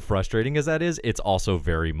as sort of frustrating as that is, it's also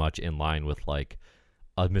very much in line with like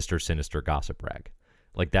a Mr. Sinister gossip rag.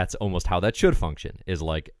 Like, that's almost how that should function, is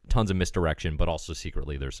like tons of misdirection, but also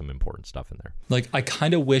secretly there's some important stuff in there. Like, I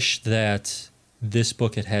kind of wish that this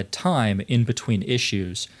book had time in between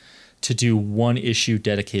issues to do one issue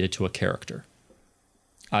dedicated to a character.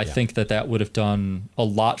 I think that would have done a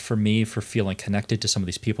lot for me for feeling connected to some of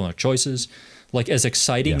these people and their choices. Like, as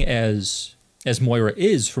exciting as Moira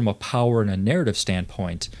is from a power and a narrative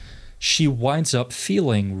standpoint, she winds up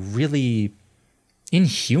feeling really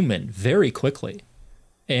inhuman very quickly.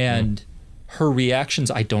 And her reactions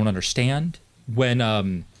I don't understand.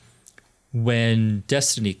 When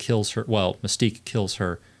Destiny kills her, Mystique kills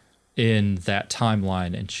her in that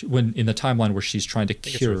timeline, and in the timeline where she's trying to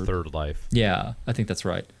cure her third life. Yeah, I think that's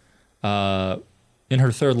right. In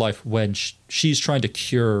her third life, when she's trying to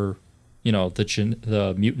cure,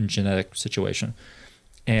 the mutant genetic situation,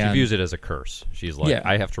 and she views it as a curse. She's like,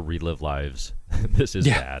 I have to relive lives. This is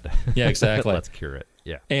bad. Yeah, exactly. Let's cure it.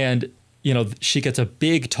 Yeah, and she gets a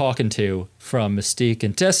big talking to from Mystique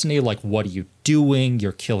and Destiny, like, what are you doing?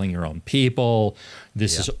 You're killing your own people.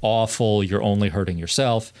 This is awful. You're only hurting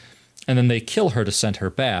yourself. And then they kill her to send her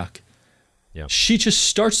back. Yeah. She just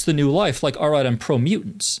starts the new life like, all right, I'm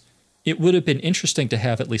pro-mutants. It would have been interesting to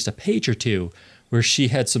have at least a page or two where she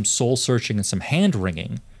had some soul-searching and some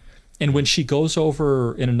hand-wringing. And when she goes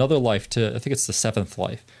over in another life I think it's the 7th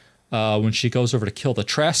life, when she goes over to kill the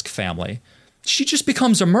Trask family, she just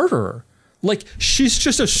becomes a murderer. Like, she's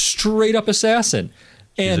just a straight-up assassin.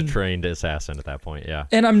 She's a trained assassin at that point, yeah.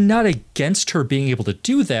 And I'm not against her being able to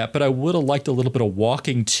do that, but I would have liked a little bit of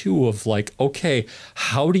walking, too, of like, okay,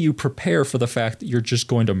 how do you prepare for the fact that you're just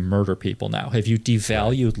going to murder people now? Have you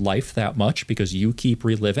devalued life that much because you keep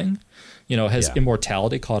reliving? Has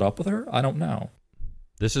immortality caught up with her? I don't know.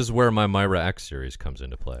 This is where my Myra X series comes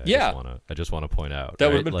into play. I just want to point out. That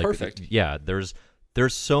would have been perfect. Yeah, there's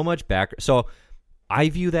so much back. So I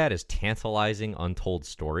view that as tantalizing, untold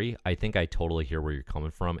story. I think I totally hear where you're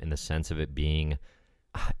coming from in the sense of it being,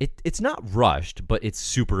 it's not rushed, but it's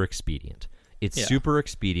super expedient. It's super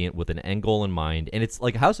expedient with an end goal in mind. And it's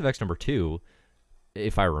like House of X #2,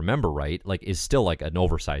 if I remember right, like is still like an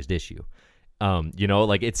oversized issue.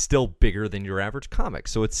 Like it's still bigger than your average comic.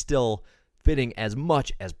 So it's still fitting as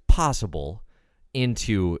much as possible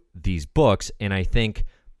into these books. And I think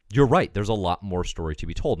you're right. There's a lot more story to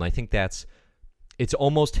be told. And I think it's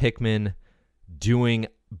almost Hickman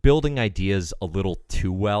building ideas a little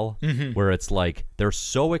too well, where it's like they're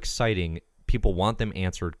so exciting, people want them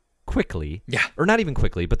answered quickly. Yeah. Or not even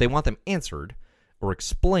quickly, but they want them answered or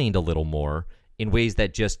explained a little more in ways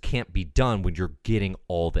that just can't be done when you're getting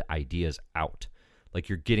all the ideas out. Like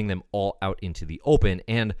you're getting them all out into the open,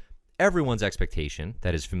 and everyone's expectation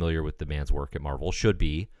that is familiar with the man's work at Marvel should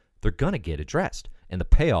be they're going to get addressed. And the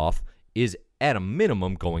payoff is at a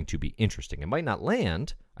minimum going to be interesting. It might not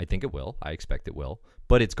land. I think it will. I expect it will.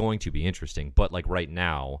 But it's going to be interesting. But like right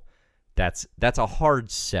now, that's a hard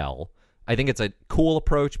sell. I think it's a cool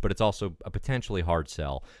approach, but it's also a potentially hard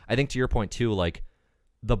sell. I think to your point too, like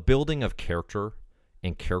the building of character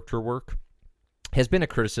and character work has been a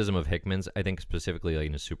criticism of Hickman's, I think specifically like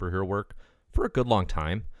in his superhero work, for a good long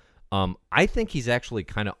time. I think he's actually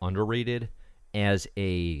kind of underrated as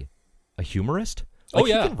a humorist. Like,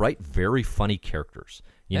 he can write very funny characters,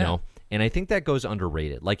 you know? And I think that goes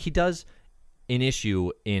underrated. Like, he does an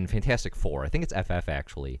issue in Fantastic Four. I think it's FF,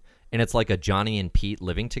 actually. And it's like a Johnny and Pete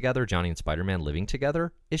living together, Johnny and Spider-Man living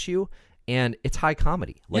together issue. And it's high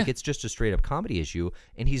comedy. Like, it's just a straight-up comedy issue,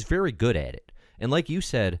 and he's very good at it. And like you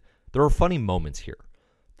said, there are funny moments here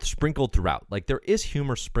sprinkled throughout. Like, there is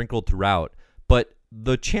humor sprinkled throughout, but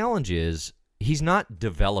the challenge is he's not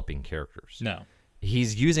developing characters. No.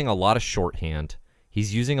 He's using a lot of shorthand.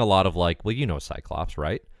 He's using a lot of like, well, you know Cyclops,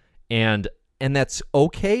 right? And that's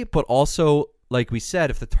okay, but also, like we said,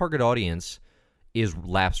 if the target audience is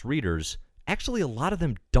lapsed readers, actually a lot of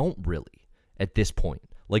them don't really at this point.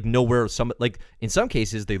 Like nowhere, like in some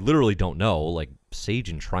cases they literally don't know, like Sage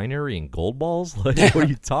and Trinary and Gold Balls. Like what are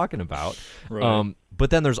you talking about? Right.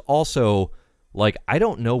 But then there's also like I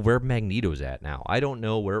don't know where Magneto's at now. I don't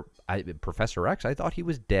know where Professor X. I thought he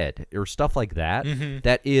was dead or stuff like that. Mm-hmm.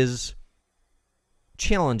 That is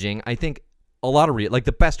challenging. I think a lot of like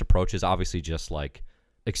the best approach is obviously just like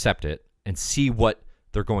accept it and see what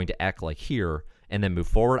they're going to act like here and then move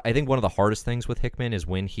forward. I think one of the hardest things with Hickman is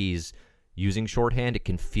when he's using shorthand, it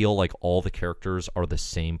can feel like all the characters are the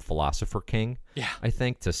same Philosopher King. Yeah, I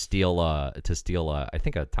think to steal I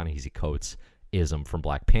think a Ta-Nehisi Coates ism from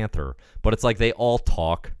Black Panther, but it's like they all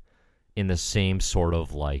talk in the same sort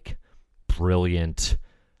of like brilliant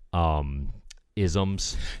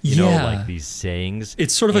isms, you know, like these sayings.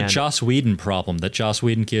 It's sort of a Joss Whedon problem that Joss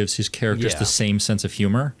Whedon gives his characters the same sense of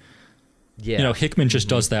humor. Yeah, you know, Hickman just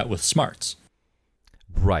does that with smarts.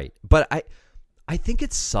 Right, but I think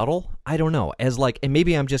it's subtle. I don't know. As like, and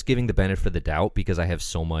maybe I'm just giving the benefit of the doubt because I have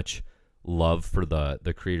so much love for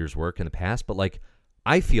the creator's work in the past. But like,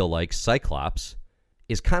 I feel like Cyclops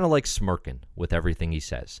is kind of like smirking with everything he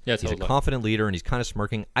says. Yeah, totally. He's a confident leader and he's kind of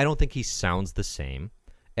smirking. I don't think he sounds the same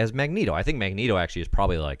as Magneto. I think Magneto actually is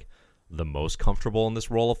probably like the most comfortable in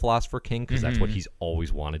this role of Philosopher King because that's what he's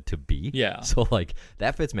always wanted to be. Yeah. So like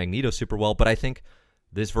that fits Magneto super well. But I think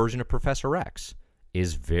this version of Professor X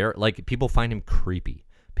is very like people find him creepy.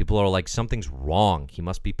 People are like something's wrong. He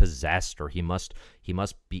must be possessed or he must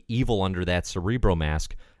be evil under that Cerebro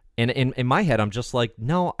mask. And in my head, I'm just like,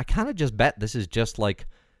 no, I kind of just bet this is just like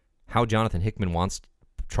how Jonathan Hickman wants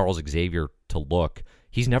Charles Xavier to look.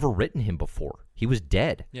 He's never written him before. He was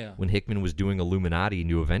dead when Hickman was doing Illuminati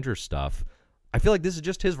New Avengers stuff. I feel like this is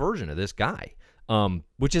just his version of this guy,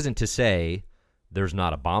 which isn't to say there's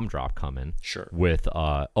not a bomb drop coming. Sure. With,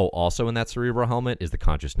 also in that Cerebro helmet is the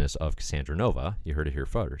consciousness of Cassandra Nova. You heard it here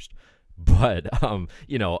first. But,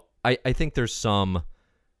 you know, I think there's some...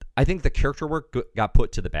 I think the character work got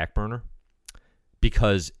put to the back burner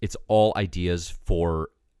because it's all ideas for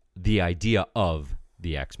the idea of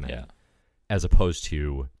the X-Men, as opposed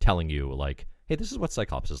to telling you like, "Hey, this is what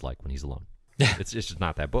Cyclops is like when he's alone." It's just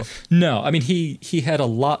not that book. No, I mean he had a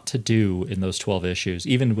lot to do in those 12 issues,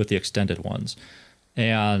 even with the extended ones,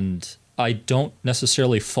 and I don't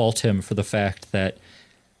necessarily fault him for the fact that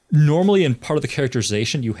normally in part of the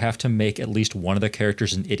characterization you have to make at least one of the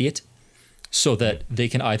characters an idiot. So that they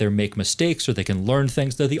can either make mistakes or they can learn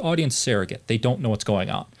things. They're the audience surrogate. They don't know what's going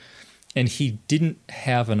on. And he didn't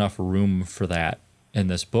have enough room for that in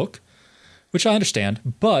this book, which I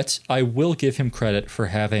understand. But I will give him credit for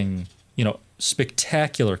having, you know,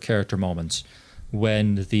 spectacular character moments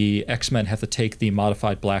when the X-Men have to take the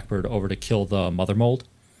modified Blackbird over to kill the Mother Mold.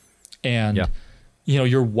 And, you know,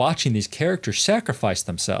 you're watching these characters sacrifice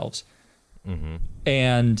themselves. Mm-hmm.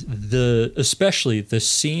 And especially the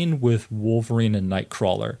scene with Wolverine and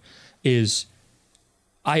Nightcrawler is,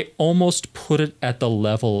 I almost put it at the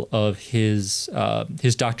level of his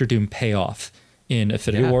Doctor Doom payoff in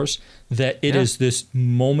Infinity Wars, that it is this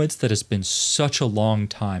moment that has been such a long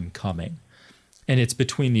time coming. And it's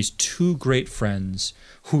between these two great friends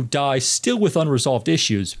who die still with unresolved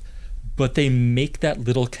issues, but they make that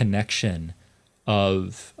little connection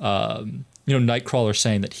of Nightcrawler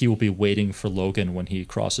saying that he will be waiting for Logan when he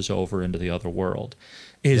crosses over into the other world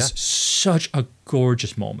is such a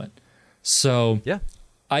gorgeous moment. So Yeah.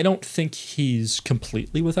 I don't think he's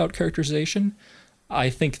completely without characterization. I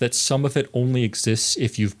think that some of it only exists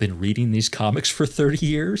if you've been reading these comics for 30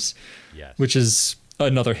 years, Yes. which is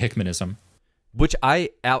another Hickmanism. Which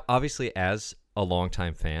I, obviously, as a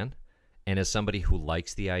longtime fan and as somebody who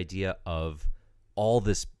likes the idea of all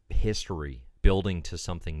this history building to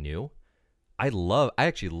something new, I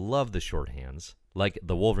actually love the shorthands. Like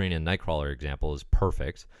the Wolverine and Nightcrawler example is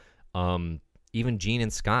perfect. Even Jean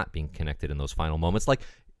and Scott being connected in those final moments. Like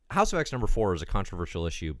House of X #4 is a controversial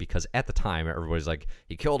issue because at the time everybody's like,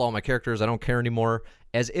 he killed all my characters, I don't care anymore,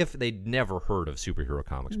 as if they'd never heard of superhero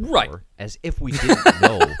comics before. Right. As if we didn't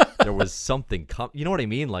know there was something you know what I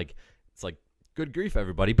mean? Like, it's like, good grief,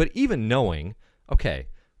 everybody. But even knowing, okay,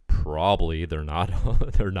 probably they're not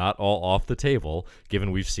all off the table,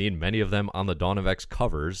 given we've seen many of them on the Dawn of X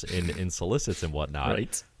covers in solicits and whatnot.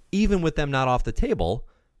 Right. Even with them not off the table,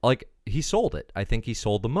 like, he sold it. I think he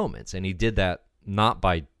sold the moments, and he did that not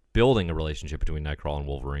by building a relationship between Nightcrawler and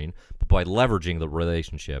Wolverine, but by leveraging the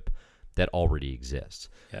relationship that already exists.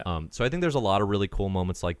 Yeah. So I think there's a lot of really cool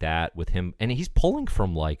moments like that with him, and he's pulling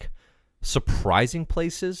from like surprising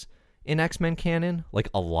places in X-Men canon, like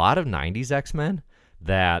a lot of 90s X-Men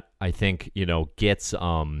that I think, gets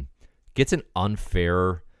an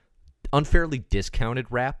unfairly discounted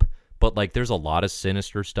rap, but like there's a lot of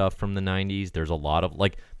sinister stuff from the 90s. There's a lot of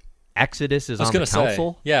like Exodus is on the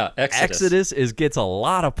council. Yeah, Exodus gets a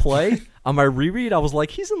lot of play. On my reread, I was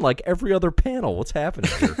like, he's in like every other panel. What's happening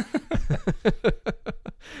here?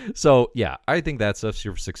 So yeah, I think that stuff's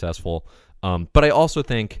super successful. But I also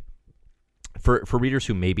think for readers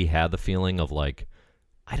who maybe had the feeling of like,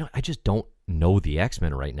 I just don't know the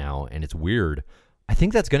X-Men right now, and it's weird. I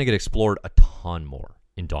think that's going to get explored a ton more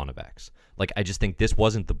in Dawn of X. Like, I just think this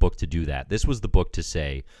wasn't the book to do that. This was the book to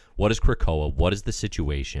say, what is Krakoa? What is the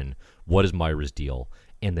situation? What is Myra's deal?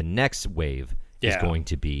 And the next wave is going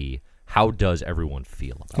to be, how does everyone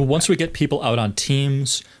feel about Well, once we get people out on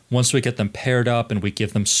teams, once we get them paired up and we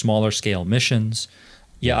give them smaller scale missions,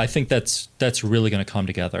 I think that's really going to come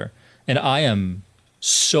together. And I am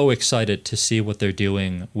so excited to see what they're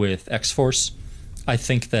doing with X-Force. I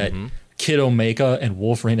think that Kid Omega and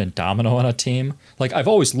Wolverine and Domino on a team. Like, I've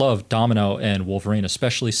always loved Domino and Wolverine,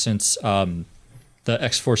 especially since the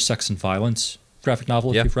X-Force Sex and Violence graphic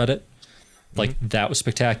novel, if you've read it. Like, that was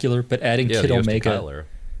spectacular. But adding Kid Omega...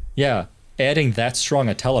 Yeah, adding that strong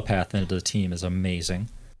a telepath into the team is amazing.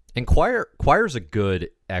 And Quire's a good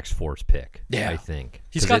X-Force pick, I think.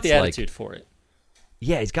 He's got the attitude for it.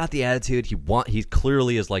 Yeah, he's got the attitude. He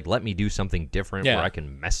clearly is like, let me do something different where I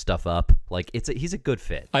can mess stuff up. Like, he's a good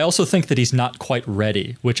fit. I also think that he's not quite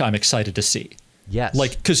ready, which I'm excited to see. Yes.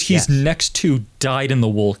 Like, because he's next to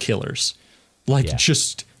Dyed-in-the-Wool Killers. Like,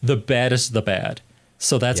 just the baddest of the bad.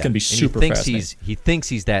 So that's going to be super fascinating. He thinks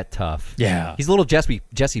he's that tough. Yeah. He's a little Jesse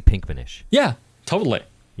Pinkman-ish. Yeah, totally.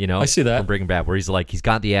 I see that. From Breaking Bad, where he's like, he's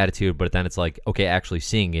got the attitude, but then it's like, okay, actually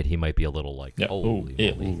seeing it, he might be a little like, holy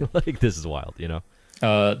moly. Like, this is wild,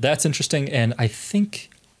 That's interesting, and I think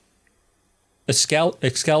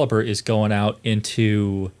Excalibur is going out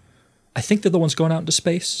into... I think they're the ones going out into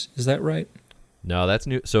space. Is that right? No, that's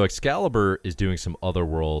new. So Excalibur is doing some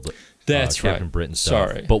Otherworld Captain Britain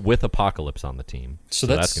stuff, but with Apocalypse on the team. So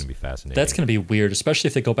that's going to be fascinating. That's going to be weird, especially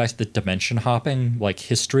if they go back to the dimension hopping like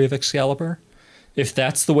history of Excalibur. If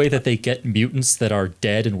that's the way that they get mutants that are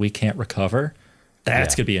dead and we can't recover,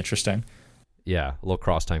 that's going to be interesting. Yeah, a little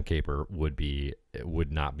cross-time caper would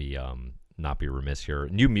not be remiss here.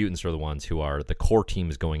 New Mutants are the ones who are the core team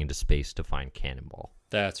is going into space to find Cannonball.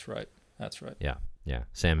 That's right. Yeah.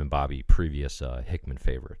 Sam and Bobby, previous Hickman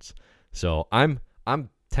favorites. So I'm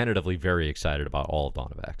tentatively very excited about all of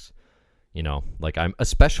Dawn of X. Like, I'm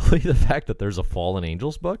especially the fact that there's a Fallen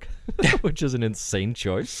Angels book, which is an insane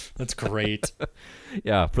choice. That's great.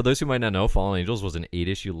 Yeah, for those who might not know, Fallen Angels was an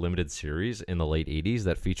 8-issue limited series in the late 80s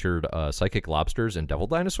that featured psychic lobsters and devil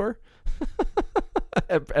dinosaur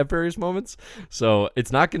at various moments. So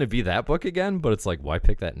it's not going to be that book again, but it's like, why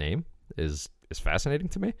pick that name is fascinating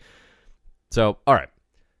to me. So, all right,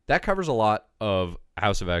 that covers a lot of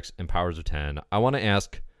House of X and Powers of 10. I want to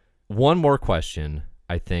ask one more question,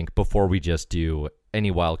 I think, before we just do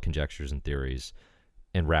any wild conjectures and theories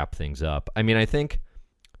and wrap things up. I mean, I think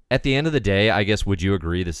at the end of the day, I guess, would you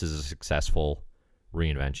agree this is a successful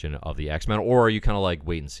reinvention of the X-Men, or are you kind of like,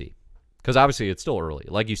 wait and see? Because obviously it's still early.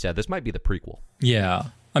 Like you said, this might be the prequel. Yeah.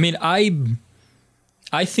 I mean, I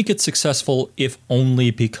think it's successful if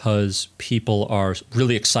only because people are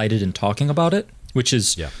really excited and talking about it, which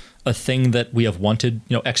is a thing that we have wanted,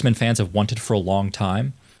 X-Men fans have wanted for a long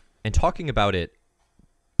time. And talking about it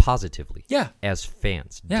positively, Yeah. as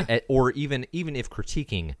fans, Yeah. or even if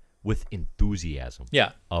critiquing with enthusiasm,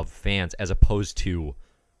 Yeah. of fans, as opposed to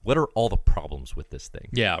what are all the problems with this thing,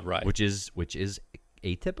 Yeah, right. which is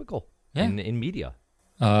atypical Yeah. in media.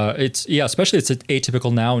 Especially it's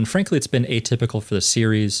atypical now, and frankly, it's been atypical for the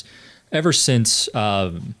series ever since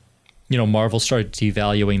Marvel started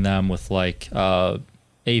devaluing them with like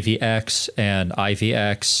AVX and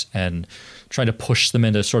IVX and trying to push them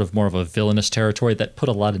into sort of more of a villainous territory that put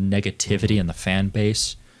a lot of negativity in the fan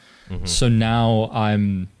base. So now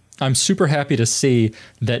I'm super happy to see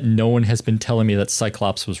that no one has been telling me that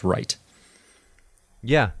Cyclops was right.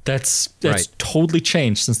 Yeah, That's Right. totally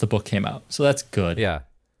changed since the book came out. So that's good. yeah.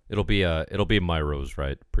 It'll be My Rose,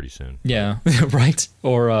 right? Pretty soon. Yeah, right.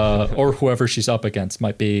 Or whoever she's up against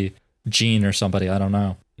might be Jean or somebody. I don't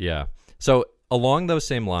know. Yeah. So along those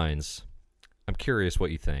same lines, I'm curious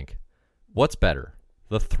what you think. What's better,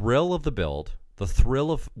 the thrill of the build, the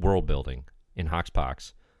thrill of world building in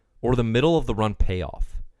Hoxpox, or the middle of the run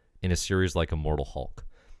payoff in a series like Immortal Hulk?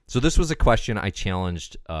 So this was a question I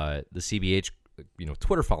challenged the CBH,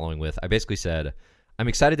 Twitter following with. I basically said, I'm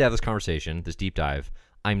excited to have this conversation, this deep dive.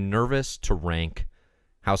 I'm nervous to rank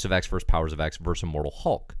House of X versus Powers of X versus Immortal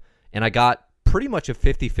Hulk. And I got pretty much a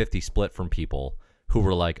 50-50 split from people who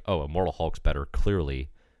were like, oh, Immortal Hulk's better, clearly.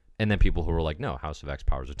 And then people who were like, no, House of X,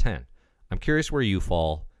 Powers of 10. I'm curious where you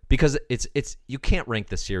fall, because it's you can't rank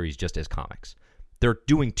the series just as comics. They're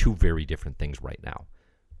doing two very different things right now.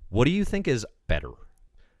 What do you think is better,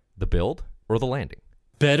 the build or the landing?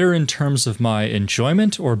 Better in terms of my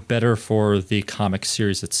enjoyment, or better for the comic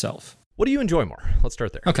series itself? What do you enjoy more? Let's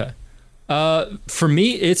start there. Okay. For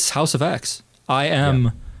me, it's House of X.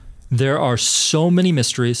 There are so many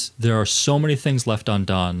mysteries. There are so many things left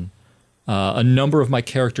undone. A number of my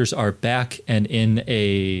characters are back and in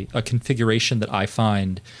a configuration that I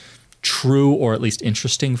find true, or at least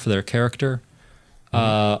interesting for their character.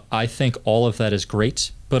 I think all of that is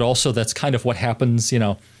great, but also that's kind of what happens.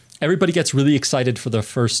 Everybody gets really excited for the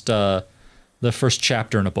first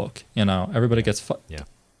chapter in a book. Everybody gets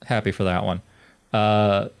happy for that one.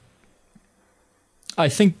 I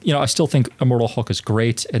think, I still think Immortal Hulk is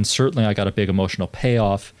great, and certainly I got a big emotional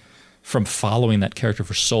payoff from following that character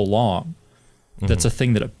for so long. That's a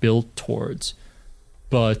thing that it built towards.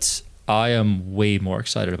 But I am way more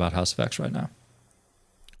excited about House of X right now.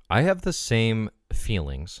 I have the same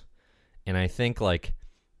feelings, and I think like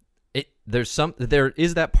there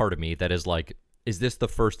is that part of me that is like, is this the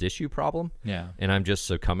first issue problem? Yeah. And I'm just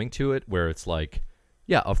succumbing to it, where it's like,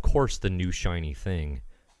 yeah, of course the new shiny thing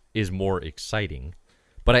is more exciting.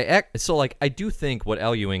 But I do think what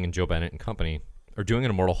Al Ewing and Joe Bennett and company are doing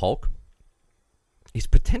in Immortal Hulk is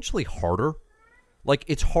potentially harder. Like,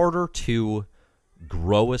 it's harder to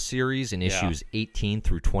grow a series in issues 18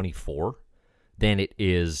 through 24 than it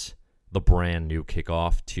is the brand new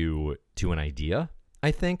kickoff to an idea,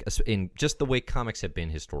 I think. In just the way comics have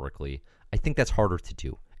been historically, I think that's harder to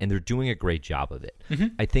do, and they're doing a great job of it.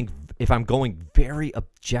 I think if I'm going very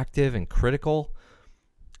objective and critical,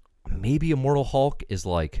 maybe Immortal Hulk is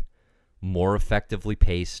like more effectively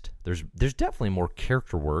paced. There's definitely more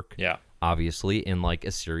character work. Yeah. Obviously, in like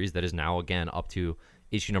a series that is now again up to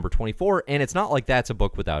issue number 24, and it's not like that's a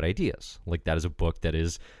book without ideas. Like, that is a book that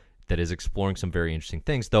is exploring some very interesting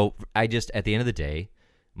things. Though I just, at the end of the day,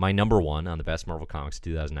 my number one on the best Marvel Comics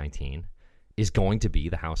 2019 is going to be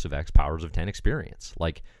the House of X Powers of 10 experience.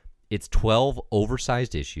 Like, it's 12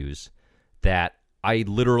 oversized issues that I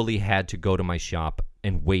literally had to go to my shop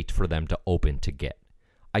and wait for them to open to get.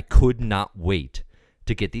 I could not wait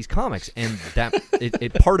to get these comics, and that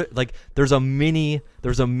it part of, like, there's a mini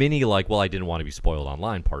like, well, I didn't want to be spoiled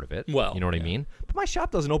online part of it. Well, you know what I mean? But my shop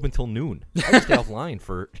doesn't open till noon. I stay offline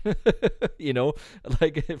for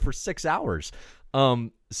for 6 hours.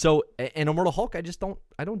 So in Immortal Hulk, I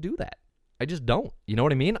don't do that. I just don't. You know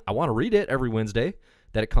what I mean? I want to read it every Wednesday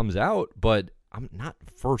that it comes out, but I'm not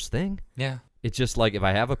first thing. Yeah. It's just like, if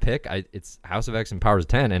I have a pick, it's House of X and Powers of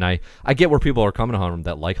 10, and I get where people are coming on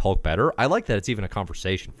that like Hulk better. I like that it's even a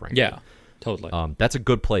conversation, frankly. Yeah, totally. That's a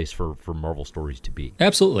good place for Marvel stories to be.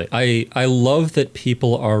 Absolutely. I love that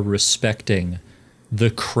people are respecting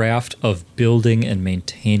the craft of building and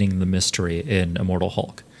maintaining the mystery in Immortal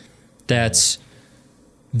Hulk. That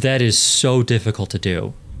is so difficult to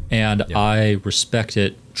do, and I respect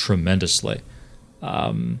it tremendously.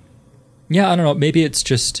 I don't know. Maybe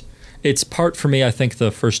it's part for me, I think, the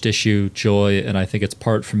first issue joy, and I think it's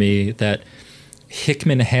part for me that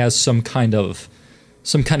Hickman has some kind of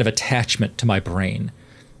attachment to my brain,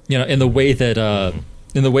 in the way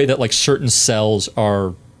that like certain cells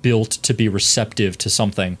are built to be receptive to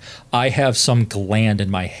something. I have some gland in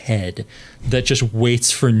my head that just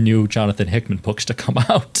waits for new Jonathan Hickman books to come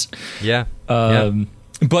out. Yeah.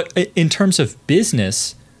 But in terms of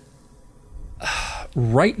business,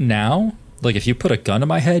 right now, like if you put a gun to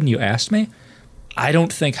my head and you asked me, I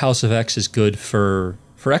don't think House of X is good for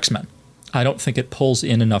X-Men. I don't think it pulls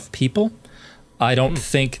in enough people. I don't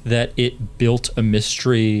think that it built a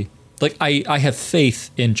mystery. Like, I have faith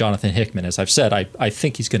in Jonathan Hickman, as I've said. I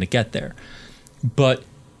think he's going to get there. But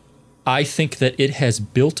I think that it has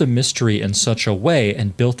built a mystery in such a way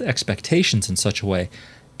and built expectations in such a way,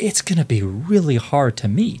 it's going to be really hard to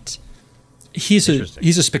meet. He's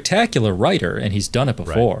a spectacular writer, and he's done it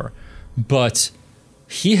before. Right. But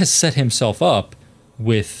he has set himself up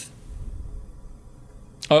with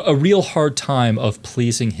a real hard time of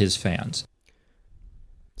pleasing his fans.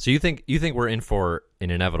 So you think we're in for an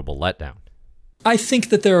inevitable letdown? I think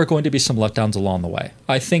that there are going to be some letdowns along the way.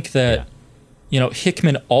 I think that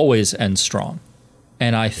Hickman always ends strong,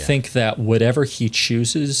 and I think that whatever he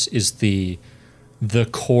chooses is the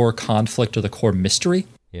core conflict or the core mystery.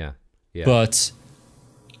 Yeah. But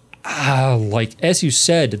like as you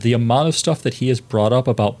said, the amount of stuff that he has brought up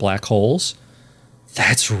about black holes,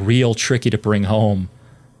 that's real tricky to bring home.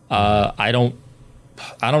 I don't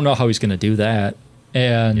know how he's going to do that.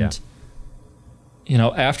 And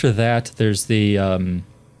after that, there's the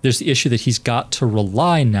issue that he's got to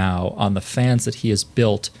rely now on the fans that he has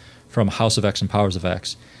built from House of X and Powers of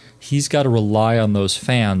X. He's got to rely on those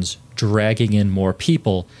fans dragging in more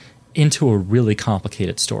people into a really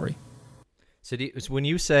complicated story. So when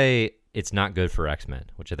you say it's not good for X-Men,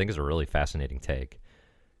 which I think is a really fascinating take,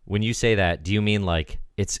 when you say that, do you mean like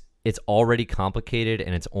it's already complicated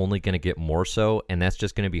and it's only going to get more so, and that's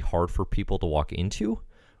just going to be hard for people to walk into?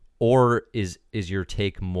 Or is your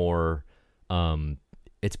take more,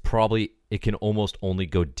 it can almost only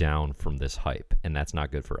go down from this hype, and that's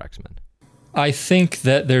not good for X-Men? I think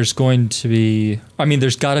that there's going to be,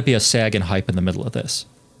 there's got to be a sag and hype in the middle of this.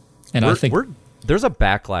 And I think there's a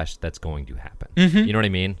backlash that's going to happen. Mm-hmm. You know what I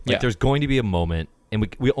mean? Like there's going to be a moment, and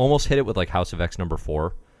we almost hit it with like House of X number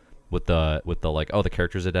 4 with the like, oh, the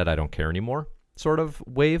characters are dead, I don't care anymore sort of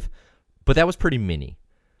wave. But that was pretty mini.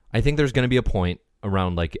 I think there's going to be a point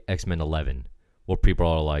around like X-Men 11 where people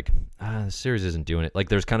are like, the series isn't doing it. Like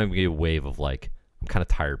there's kind of a wave of like, I'm kind of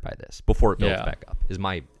tired by this before it builds back up is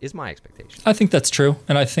my expectation. I think that's true.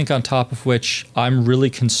 And I think on top of which, I'm really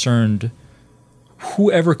concerned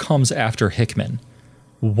whoever comes after Hickman,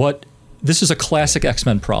 this is a classic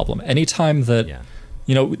X-Men problem. Anytime that,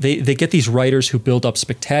 they get these writers who build up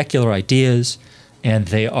spectacular ideas and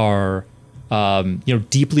they are,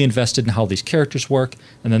 deeply invested in how these characters work.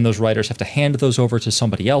 And then those writers have to hand those over to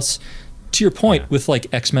somebody else. To your point, with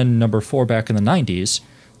like X-Men number 4 back in the 90s,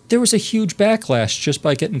 there was a huge backlash just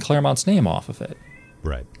by getting Claremont's name off of it.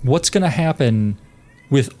 Right. What's going to happen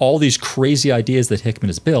with all these crazy ideas that Hickman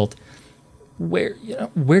has built? Where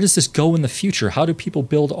does this go in the future? How do people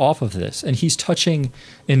build off of this? And he's touching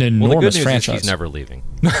an enormous the good news franchise. Is he's never leaving.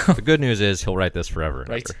 The good news is he'll write this forever.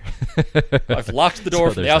 Right. I've locked the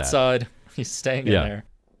door from the outside. He's staying in there.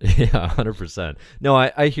 Yeah, 100%. No,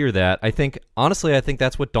 I hear that. I think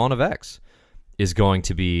that's what Dawn of X is going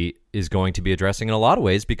to be addressing in a lot of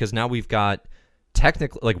ways, because now we've got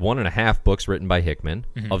technically like 1.5 books written by Hickman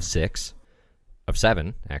of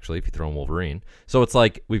 7, actually, if you throw in Wolverine. So it's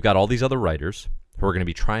like we've got all these other writers who are going to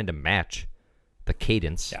be trying to match the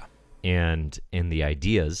cadence and the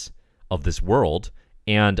ideas of this world.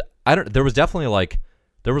 And there was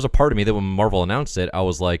a part of me that when Marvel announced it, I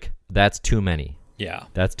was like, that's too many. Yeah.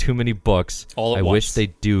 That's too many books. All at once. Wish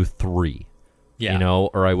they'd do 3. Yeah.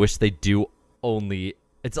 Or I wish they do only.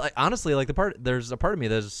 It's like, honestly, like there's a part of me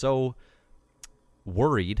that is so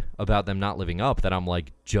worried about them not living up that I'm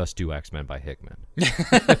like, just do X-Men by Hickman.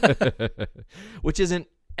 Which isn't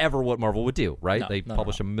ever what Marvel would do, right? They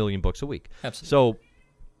publish 1 million books a week. Absolutely. So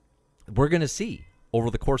we're going to see over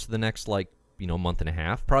the course of the next month and a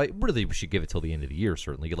half, probably really we should give it till the end of the year,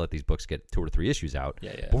 certainly. You let these books get 2 or 3 issues out.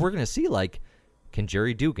 Yeah. But we're going to see, like, can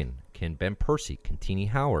Jerry Dugan, can Ben Percy, can Tini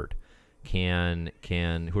Howard, can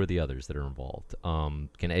who are the others that are involved?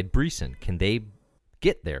 Can Ed Brisson, can they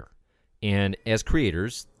get there? And as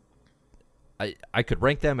creators, I could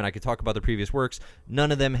rank them and I could talk about their previous works.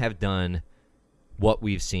 None of them have done what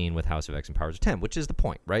we've seen with House of X and Powers of 10, which is the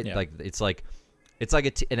point, right? Yeah. Like it's like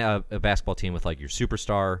a basketball team with like your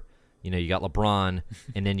superstar. You got LeBron,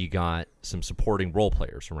 and then you got some supporting role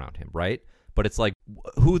players around him, right? But it's like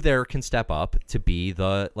who there can step up to be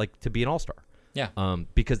an all-star. Yeah.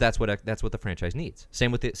 Because that's what the franchise needs.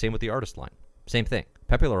 Same with the artist line. Same thing.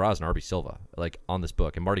 Pepe Larraz and Arby Silva, like on this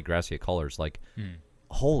book, and Marty Gracia colors, like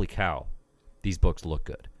holy cow, these books look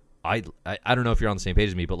good. I don't know if you're on the same page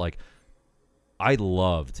as me, but like I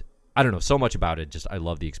don't know so much about it. Just I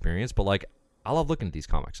love the experience, but like I love looking at these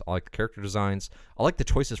comics. I like the character designs. I like the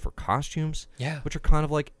choices for costumes, which are kind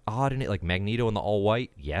of like odd in it, like Magneto in the all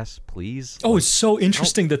white. Yes, please. Oh, it's so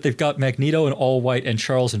interesting that they've got Magneto in all white and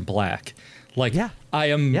Charles in black. Like, I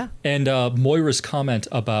am, and Moira's comment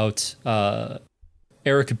about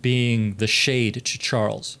Eric being the shade to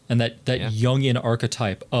Charles, and that Jungian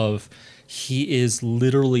archetype of he is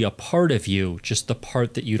literally a part of you, just the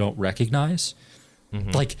part that you don't recognize.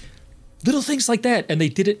 Like, little things like that, and they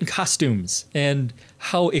did it in costumes, and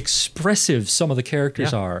how expressive some of the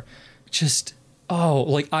characters are. Just,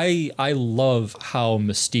 like, I love how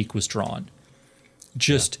Mystique was drawn.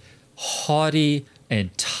 Just haughty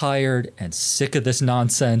and tired and sick of this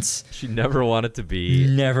nonsense. She never wanted to be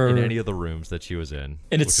in any of the rooms that she was in,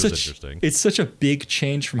 and which was interesting. It's such a big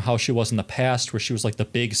change from how she was in the past, where she was like the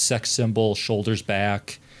big sex symbol, shoulders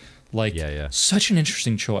back. Like, such an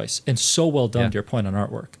interesting choice, and so well done to your point on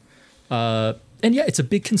artwork. And it's a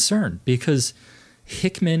big concern because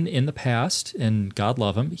Hickman in the past, and God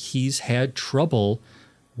love him, he's had trouble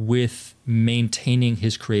with maintaining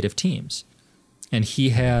his creative teams. And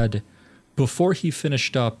he had, before he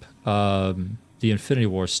finished up the Infinity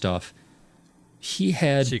War stuff, he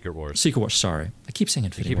had... Secret Wars, sorry. I keep saying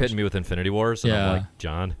Infinity Wars. You keep hitting me with Infinity Wars, and I'm like,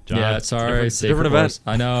 John. Yeah, sorry. It's a different event.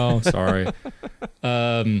 I know, sorry.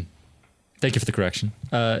 Thank you for the correction.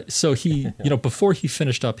 So he, before he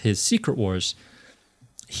finished up his Secret Wars,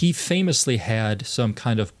 he famously had some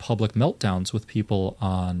kind of public meltdowns with people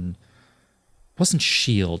on, wasn't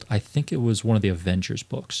S.H.I.E.L.D., I think it was one of the Avengers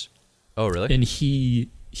books. Oh, really? And he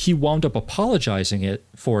wound up apologizing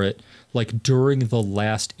for it, like during the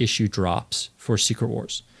last issue drops for Secret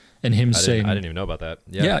Wars. And him saying... I didn't even know about that.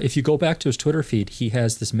 Yeah, if you go back to his Twitter feed, he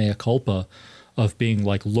has this mea culpa of being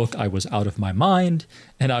like, look, I was out of my mind,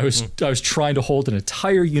 and I was trying to hold an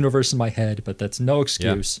entire universe in my head, but that's no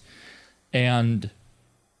excuse. And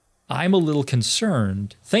I'm a little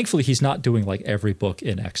concerned. Thankfully, he's not doing like every book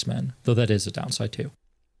in X-Men, though that is a downside too.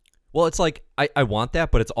 Well, it's like, I want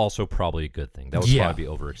that, but it's also probably a good thing. That would probably be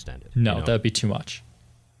overextended. No, that'd be too much.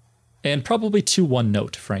 And probably too one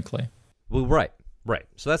note, frankly. Well, right.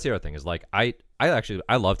 So that's the other thing is like, I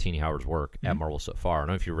love Tini Howard's work at Marvel so far. I don't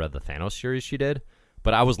know if you read the Thanos series she did,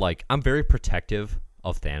 but I was like, I'm very protective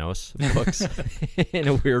of Thanos books in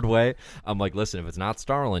a weird way. I'm like, listen, if it's not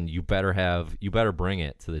Starlin, you better bring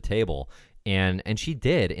it to the table. And she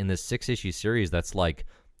did in this 6-issue series that's like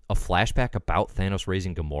a flashback about Thanos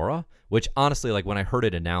raising Gamora, which honestly, like when I heard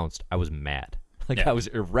it announced, I was mad. Like I was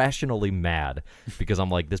irrationally mad because I'm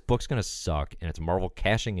like, this book's going to suck, and it's Marvel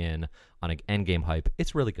cashing in on an Endgame hype.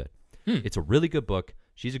 It's really good. It's a really good book.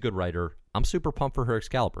 She's a good writer. I'm super pumped for her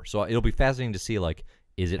Excalibur. So it'll be fascinating to see, like,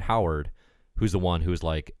 is it Howard who's the one who's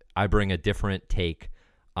like, I bring a different take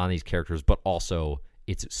on these characters, but also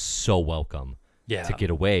it's so welcome to get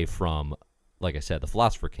away from, like I said, the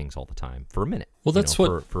Philosopher Kings all the time for a minute. Well, that's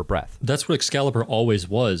for a breath. That's what Excalibur always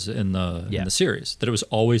was in the series, that it was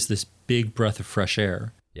always this big breath of fresh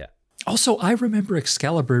air. Yeah. Also, I remember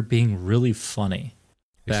Excalibur being really funny.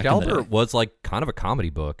 Excalibur was like kind of a comedy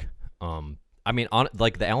book. I mean, on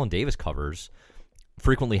like the Alan Davis covers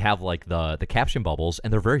frequently have like the caption bubbles,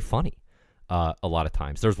 and they're very funny. A lot of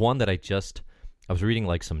times, there's one that I was reading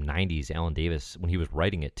like some '90s Alan Davis when he was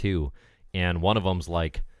writing it too, and one of them's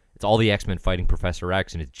like it's all the X-Men fighting Professor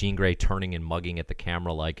X, and it's Jean Grey turning and mugging at the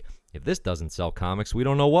camera like, if this doesn't sell comics, we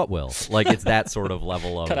don't know what will. Like it's that sort of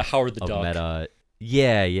level of kind of Howard the Duck meta.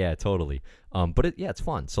 Yeah, totally. But it's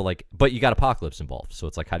fun. So like, but you got Apocalypse involved, so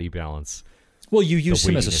it's like, how do you balance? Well, you use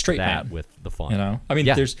him as a straight man with the fun. You know, I mean,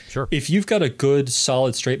 if you've got a good,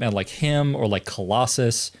 solid straight man like him, or like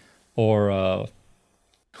Colossus, or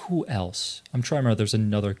who else? I'm trying to remember. There's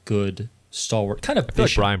another good stalwart kind of. I feel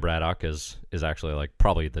like Brian Braddock is actually like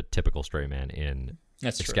probably the typical straight man in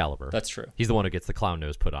Excalibur. That's true. He's the one who gets the clown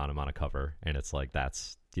nose put on him on a cover, and it's like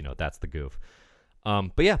that's the goof.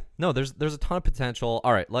 But yeah, no, there's a ton of potential.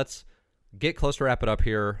 All right, let's get close to wrap it up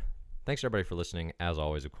here. Thanks everybody for listening, as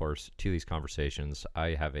always, of course, to these conversations.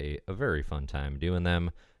 I have a very fun time doing them.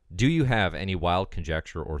 Do you have any wild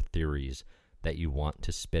conjecture or theories that you want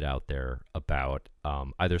to spit out there about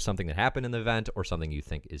either something that happened in the event or something you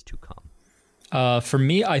think is to come? For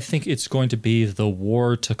me, I think it's going to be the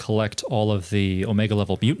war to collect all of the Omega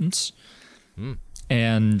level mutants.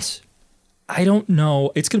 And I don't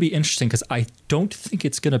know. It's going to be interesting because I don't think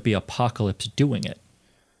it's going to be Apocalypse doing it.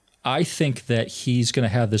 I think that he's going to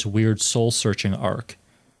have this weird soul-searching arc,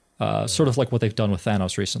 sort of like what they've done with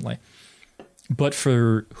Thanos recently. But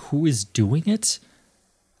for who is doing it,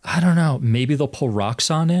 I don't know. Maybe they'll pull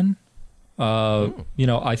Roxxon in.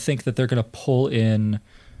 I think that they're going to pull in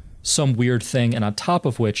some weird thing, and on top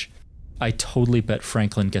of which, I totally bet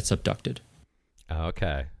Franklin gets abducted.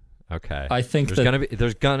 Okay. I think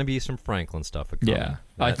there's gonna be some Franklin stuff. Yeah,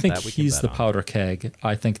 I think he's the powder keg.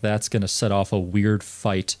 I think that's going to set off a weird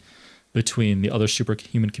fight between the other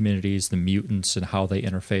superhuman communities, the mutants, and how they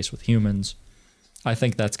interface with humans. I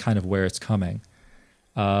think that's kind of where it's coming.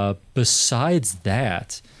 Besides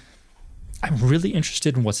that, I'm really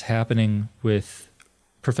interested in what's happening with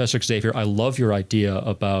Professor Xavier. I love your idea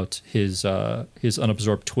about his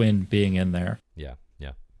unabsorbed twin being in there. Yeah.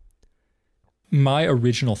 My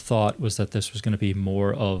original thought was that this was going to be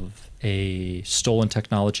more of a stolen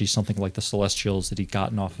technology, something like the Celestials that he'd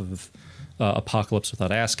gotten off of Apocalypse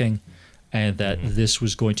without asking, and that this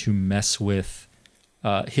was going to mess with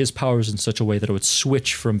his powers in such a way that it would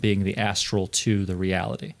switch from being the astral to the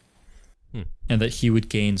reality. And that he would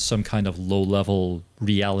gain some kind of low-level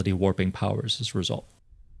reality warping powers as a result.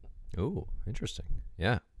 Ooh, interesting.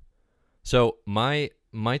 Yeah. So my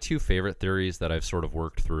two favorite theories that I've sort of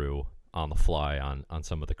worked through on the fly on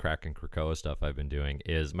some of the Kraken Krakoa stuff I've been doing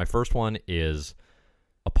is, my first one is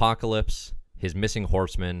Apocalypse, his missing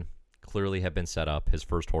horsemen clearly have been set up. His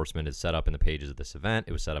first horseman is set up in the pages of this event.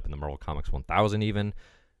 It was set up in the Marvel Comics 1000 even.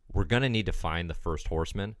 We're going to need to find the first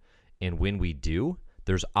horseman, and when we do,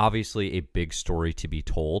 there's obviously a big story to be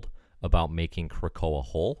told about making Krakoa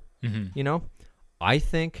whole. I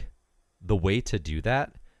think the way to do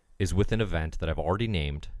that is with an event that I've already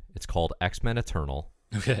named. It's called X-Men Eternal.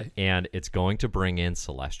 Okay. And it's going to bring in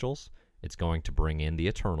Celestials. It's going to bring in the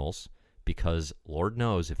Eternals, because Lord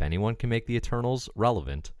knows if anyone can make the Eternals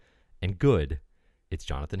relevant and good, it's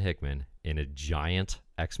Jonathan Hickman in a giant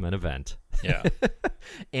X-Men event. Yeah.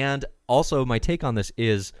 And also, my take on this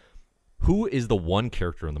is, who is the one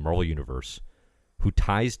character in the Marvel Universe who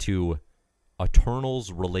ties to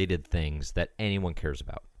Eternals-related things that anyone cares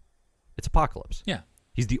about? It's Apocalypse. Yeah.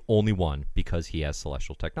 He's the only one, because he has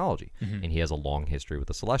celestial technology, and he has a long history with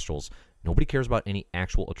the Celestials. Nobody cares about any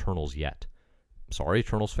actual Eternals yet. I'm sorry,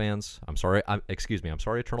 Eternals fans. I'm sorry,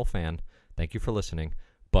 Eternal fan. Thank you for listening.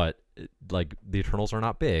 But like, the Eternals are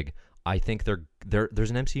not big. I think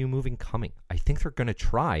there's an MCU movie coming. I think they're going to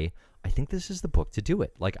try. I think this is the book to do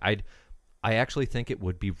it. Like, I actually think it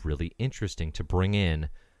would be really interesting to bring in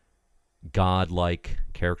godlike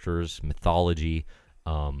characters, mythology.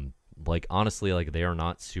 Like, honestly, like, they are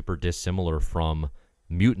not super dissimilar from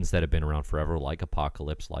mutants that have been around forever, like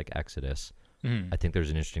Apocalypse, like Exodus. I think there's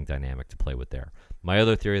an interesting dynamic to play with there. My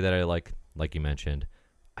other theory that I like you mentioned,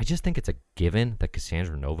 I just think it's a given that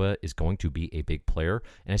Cassandra Nova is going to be a big player.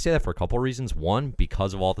 And I say that for a couple of reasons. One,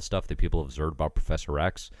 because of all the stuff that people have observed about Professor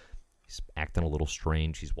X. He's acting a little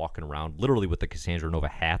strange. He's walking around literally with the Cassandra Nova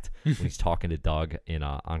hat when he's talking to Doug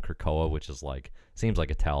on Krakoa, which is like, seems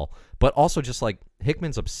like a tell. But also just like,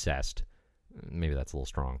 Hickman's obsessed. Maybe that's a little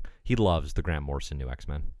strong. He loves the Grant Morrison new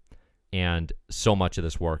X-Men. And so much of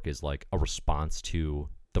this work is like a response to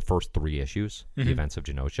the first 3 issues, the events of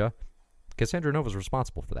Genosha. Cassandra Nova's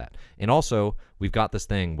responsible for that. And also, we've got this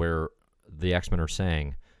thing where the X-Men are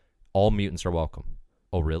saying, all mutants are welcome.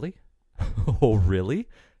 Oh, really? Oh, really?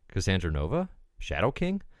 Cassandra Nova? Shadow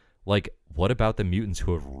King? Like, what about the mutants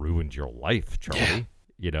who have ruined your life, Charlie?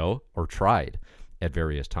 Yeah. Or tried at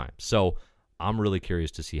various times. So I'm really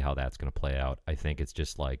curious to see how that's going to play out. I think it's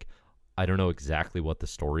just like, I don't know exactly what the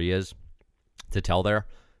story is to tell there,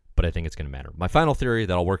 but I think it's going to matter. My final theory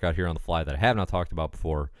that I'll work out here on the fly that I have not talked about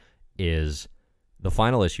before is the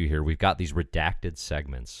final issue here. We've got these redacted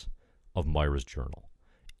segments of Moira's journal.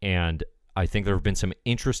 And I think there have been some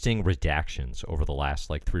interesting redactions over the last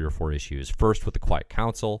like 3 or 4 issues. First with the Quiet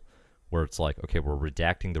Council, where it's like, okay, we're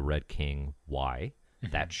redacting the Red King. Why?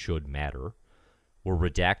 That should matter. We're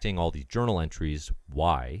redacting all these journal entries.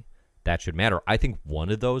 Why? That should matter. I think one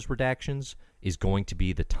of those redactions is going to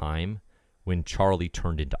be the time when Charlie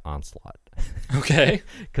turned into Onslaught. Okay.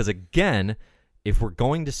 Because again, if we're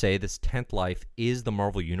going to say this 10th Life is the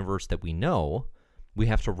Marvel Universe that we know, we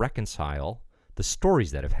have to reconcile the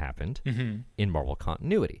stories that have happened in Marvel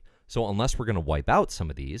continuity. So unless we're going to wipe out some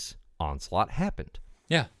of these, Onslaught happened.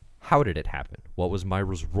 Yeah. How did it happen? What was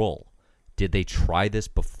Myra's role? Did they try this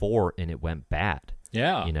before and it went bad?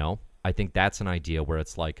 Yeah. I think that's an idea where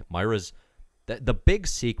it's like Myra's... The big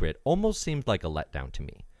secret almost seemed like a letdown to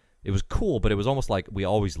me. It was cool, but it was almost like we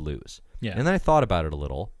always lose. Yeah. And then I thought about it a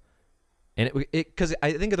little. And because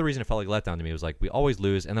I think the reason it felt like a letdown to me was like, we always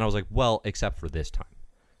lose. And then I was like, well, except for this time.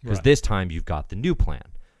 Because this time you've got the new plan.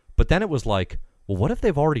 But then it was like, well, what if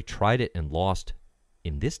they've already tried it and lost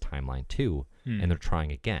in this timeline too, and they're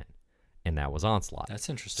trying again? And that was Onslaught. That's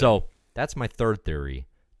interesting. So that's my third theory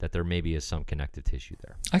that there maybe is some connective tissue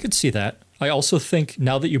there. I could see that. I also think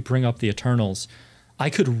now that you bring up the Eternals, I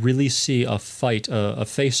could really see a fight, a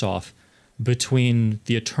face-off between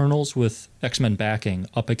the Eternals with X-Men backing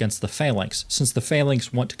up against the Phalanx, since the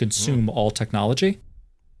Phalanx want to consume all technology.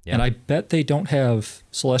 Yeah. And I bet they don't have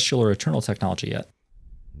Celestial or Eternal technology yet.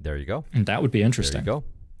 There you go. And that would be interesting. There you go.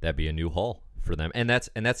 That'd be a new hull for them. And that's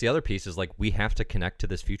the other piece is like we have to connect to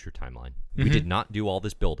this future timeline. Mm-hmm. We did not do all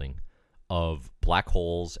this building of black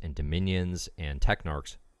holes and dominions and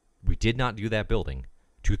technarchs. We did not do that building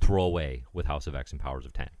to throw away with House of X and Powers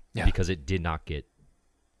of 10 because it did not get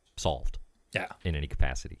solved in any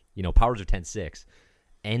capacity. You know, Powers of 10-6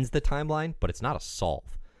 ends the timeline, but it's not a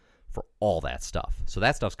solve for all that stuff. So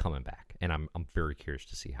that stuff's coming back, and I'm very curious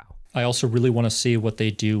to see how. I also really want to see what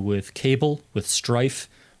they do with Cable, with Strife,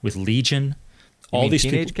 with Legion. All these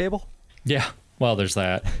teenage Cable? Yeah. Well, there's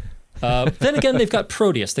that. Then again, they've got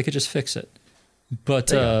Proteus. They could just fix it.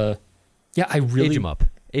 But I really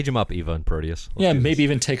age them up, Eva and Proteus. Maybe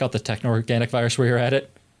even take out the techno-organic virus where you're at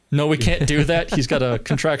it. No, we can't do that. He's got a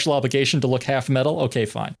contractual obligation to look half metal. Okay,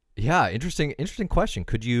 fine. Yeah, interesting question.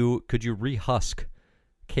 Could you rehusk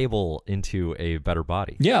Cable into a better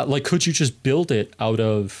body? Yeah, like could you just build it out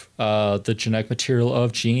of the genetic material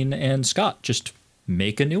of Jean and Scott? Just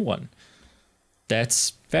make a new one.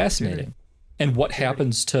 That's fascinating. And what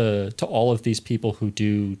happens to all of these people who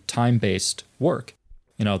do time-based work?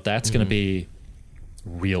 You know, that's going to be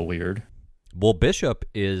real weird. Well, Bishop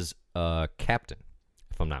is a captain,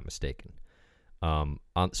 if I'm not mistaken.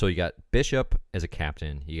 So you got Bishop as a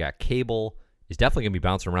captain. You got Cable. He's definitely going to be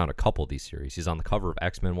bouncing around a couple of these series. He's on the cover of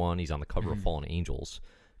X-Men 1. He's on the cover of Fallen Angels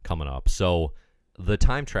coming up. So the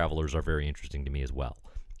time travelers are very interesting to me as well.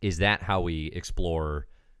 Is that how we explore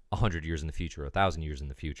 100 years in the future, 1,000 years in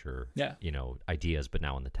the future, ideas, but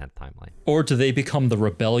now in the 10th timeline? Or do they become the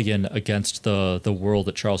rebellion against the world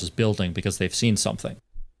that Charles is building because they've seen something?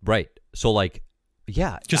 Right. So,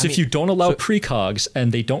 if you don't allow precogs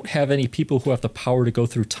and they don't have any people who have the power to go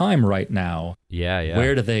through time right now,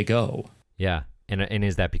 where do they go? Yeah. And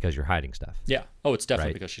is that because you're hiding stuff? Yeah. Oh, it's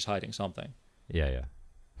definitely because she's hiding something. Yeah,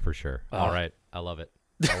 for sure. All right. I love it.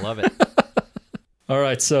 All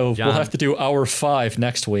right, so John, we'll have to do hour 5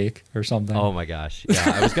 next week or something. Oh my gosh!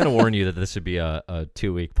 Yeah, I was going to warn you that this would be a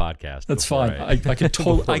 2-week podcast. That's fine. I could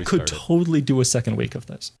totally do a second week of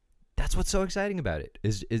this. That's what's so exciting about it.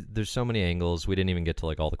 Is there's so many angles. We didn't even get to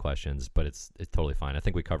all the questions, but it's totally fine. I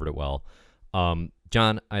think we covered it well.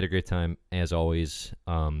 John, I had a great time as always.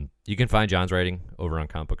 You can find John's writing over on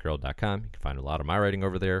comicbookherald.com. You can find a lot of my writing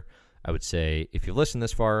over there. I would say if you've listened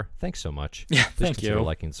this far, thanks so much. Yeah, Please thank consider you.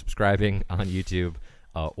 liking and subscribing on YouTube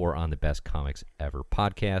or on the Best Comics Ever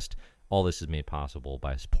podcast. All this is made possible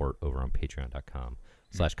by support over on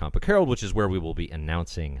patreon.com/comicbookherald, which is where we will be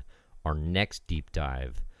announcing our next deep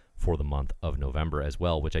dive for the month of November as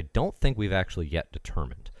well, which I don't think we've actually yet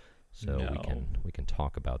determined. So we can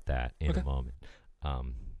talk about that in a moment.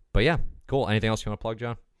 But yeah, cool. Anything else you want to plug,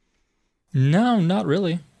 John? No, not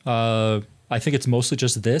really. I think it's mostly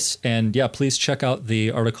just this. And yeah, please check out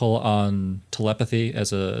the article on telepathy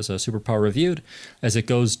as a superpower reviewed, as it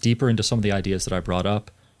goes deeper into some of the ideas that I brought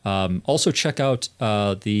up. Also check out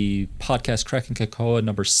the podcast Cracking Krakoa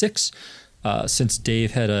number 6, since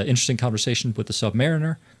Dave had an interesting conversation with the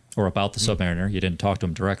Submariner, or about the Submariner. You didn't talk to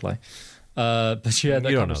him directly. But you had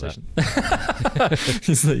that conversation.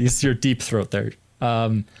 He's your deep throat there.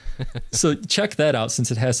 So check that out,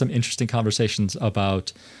 since it has some interesting conversations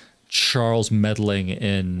about Charles meddling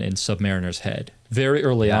in Submariner's head very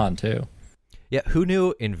early on too. Yeah, who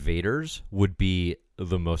knew Invaders would be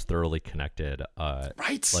the most thoroughly connected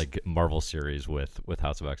Marvel series with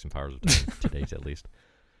House of X and Powers of 10 to date at least.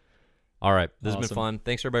 All right, this has been fun.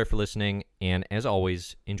 Thanks everybody for listening, and as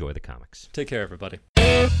always, enjoy the comics. Take care, everybody.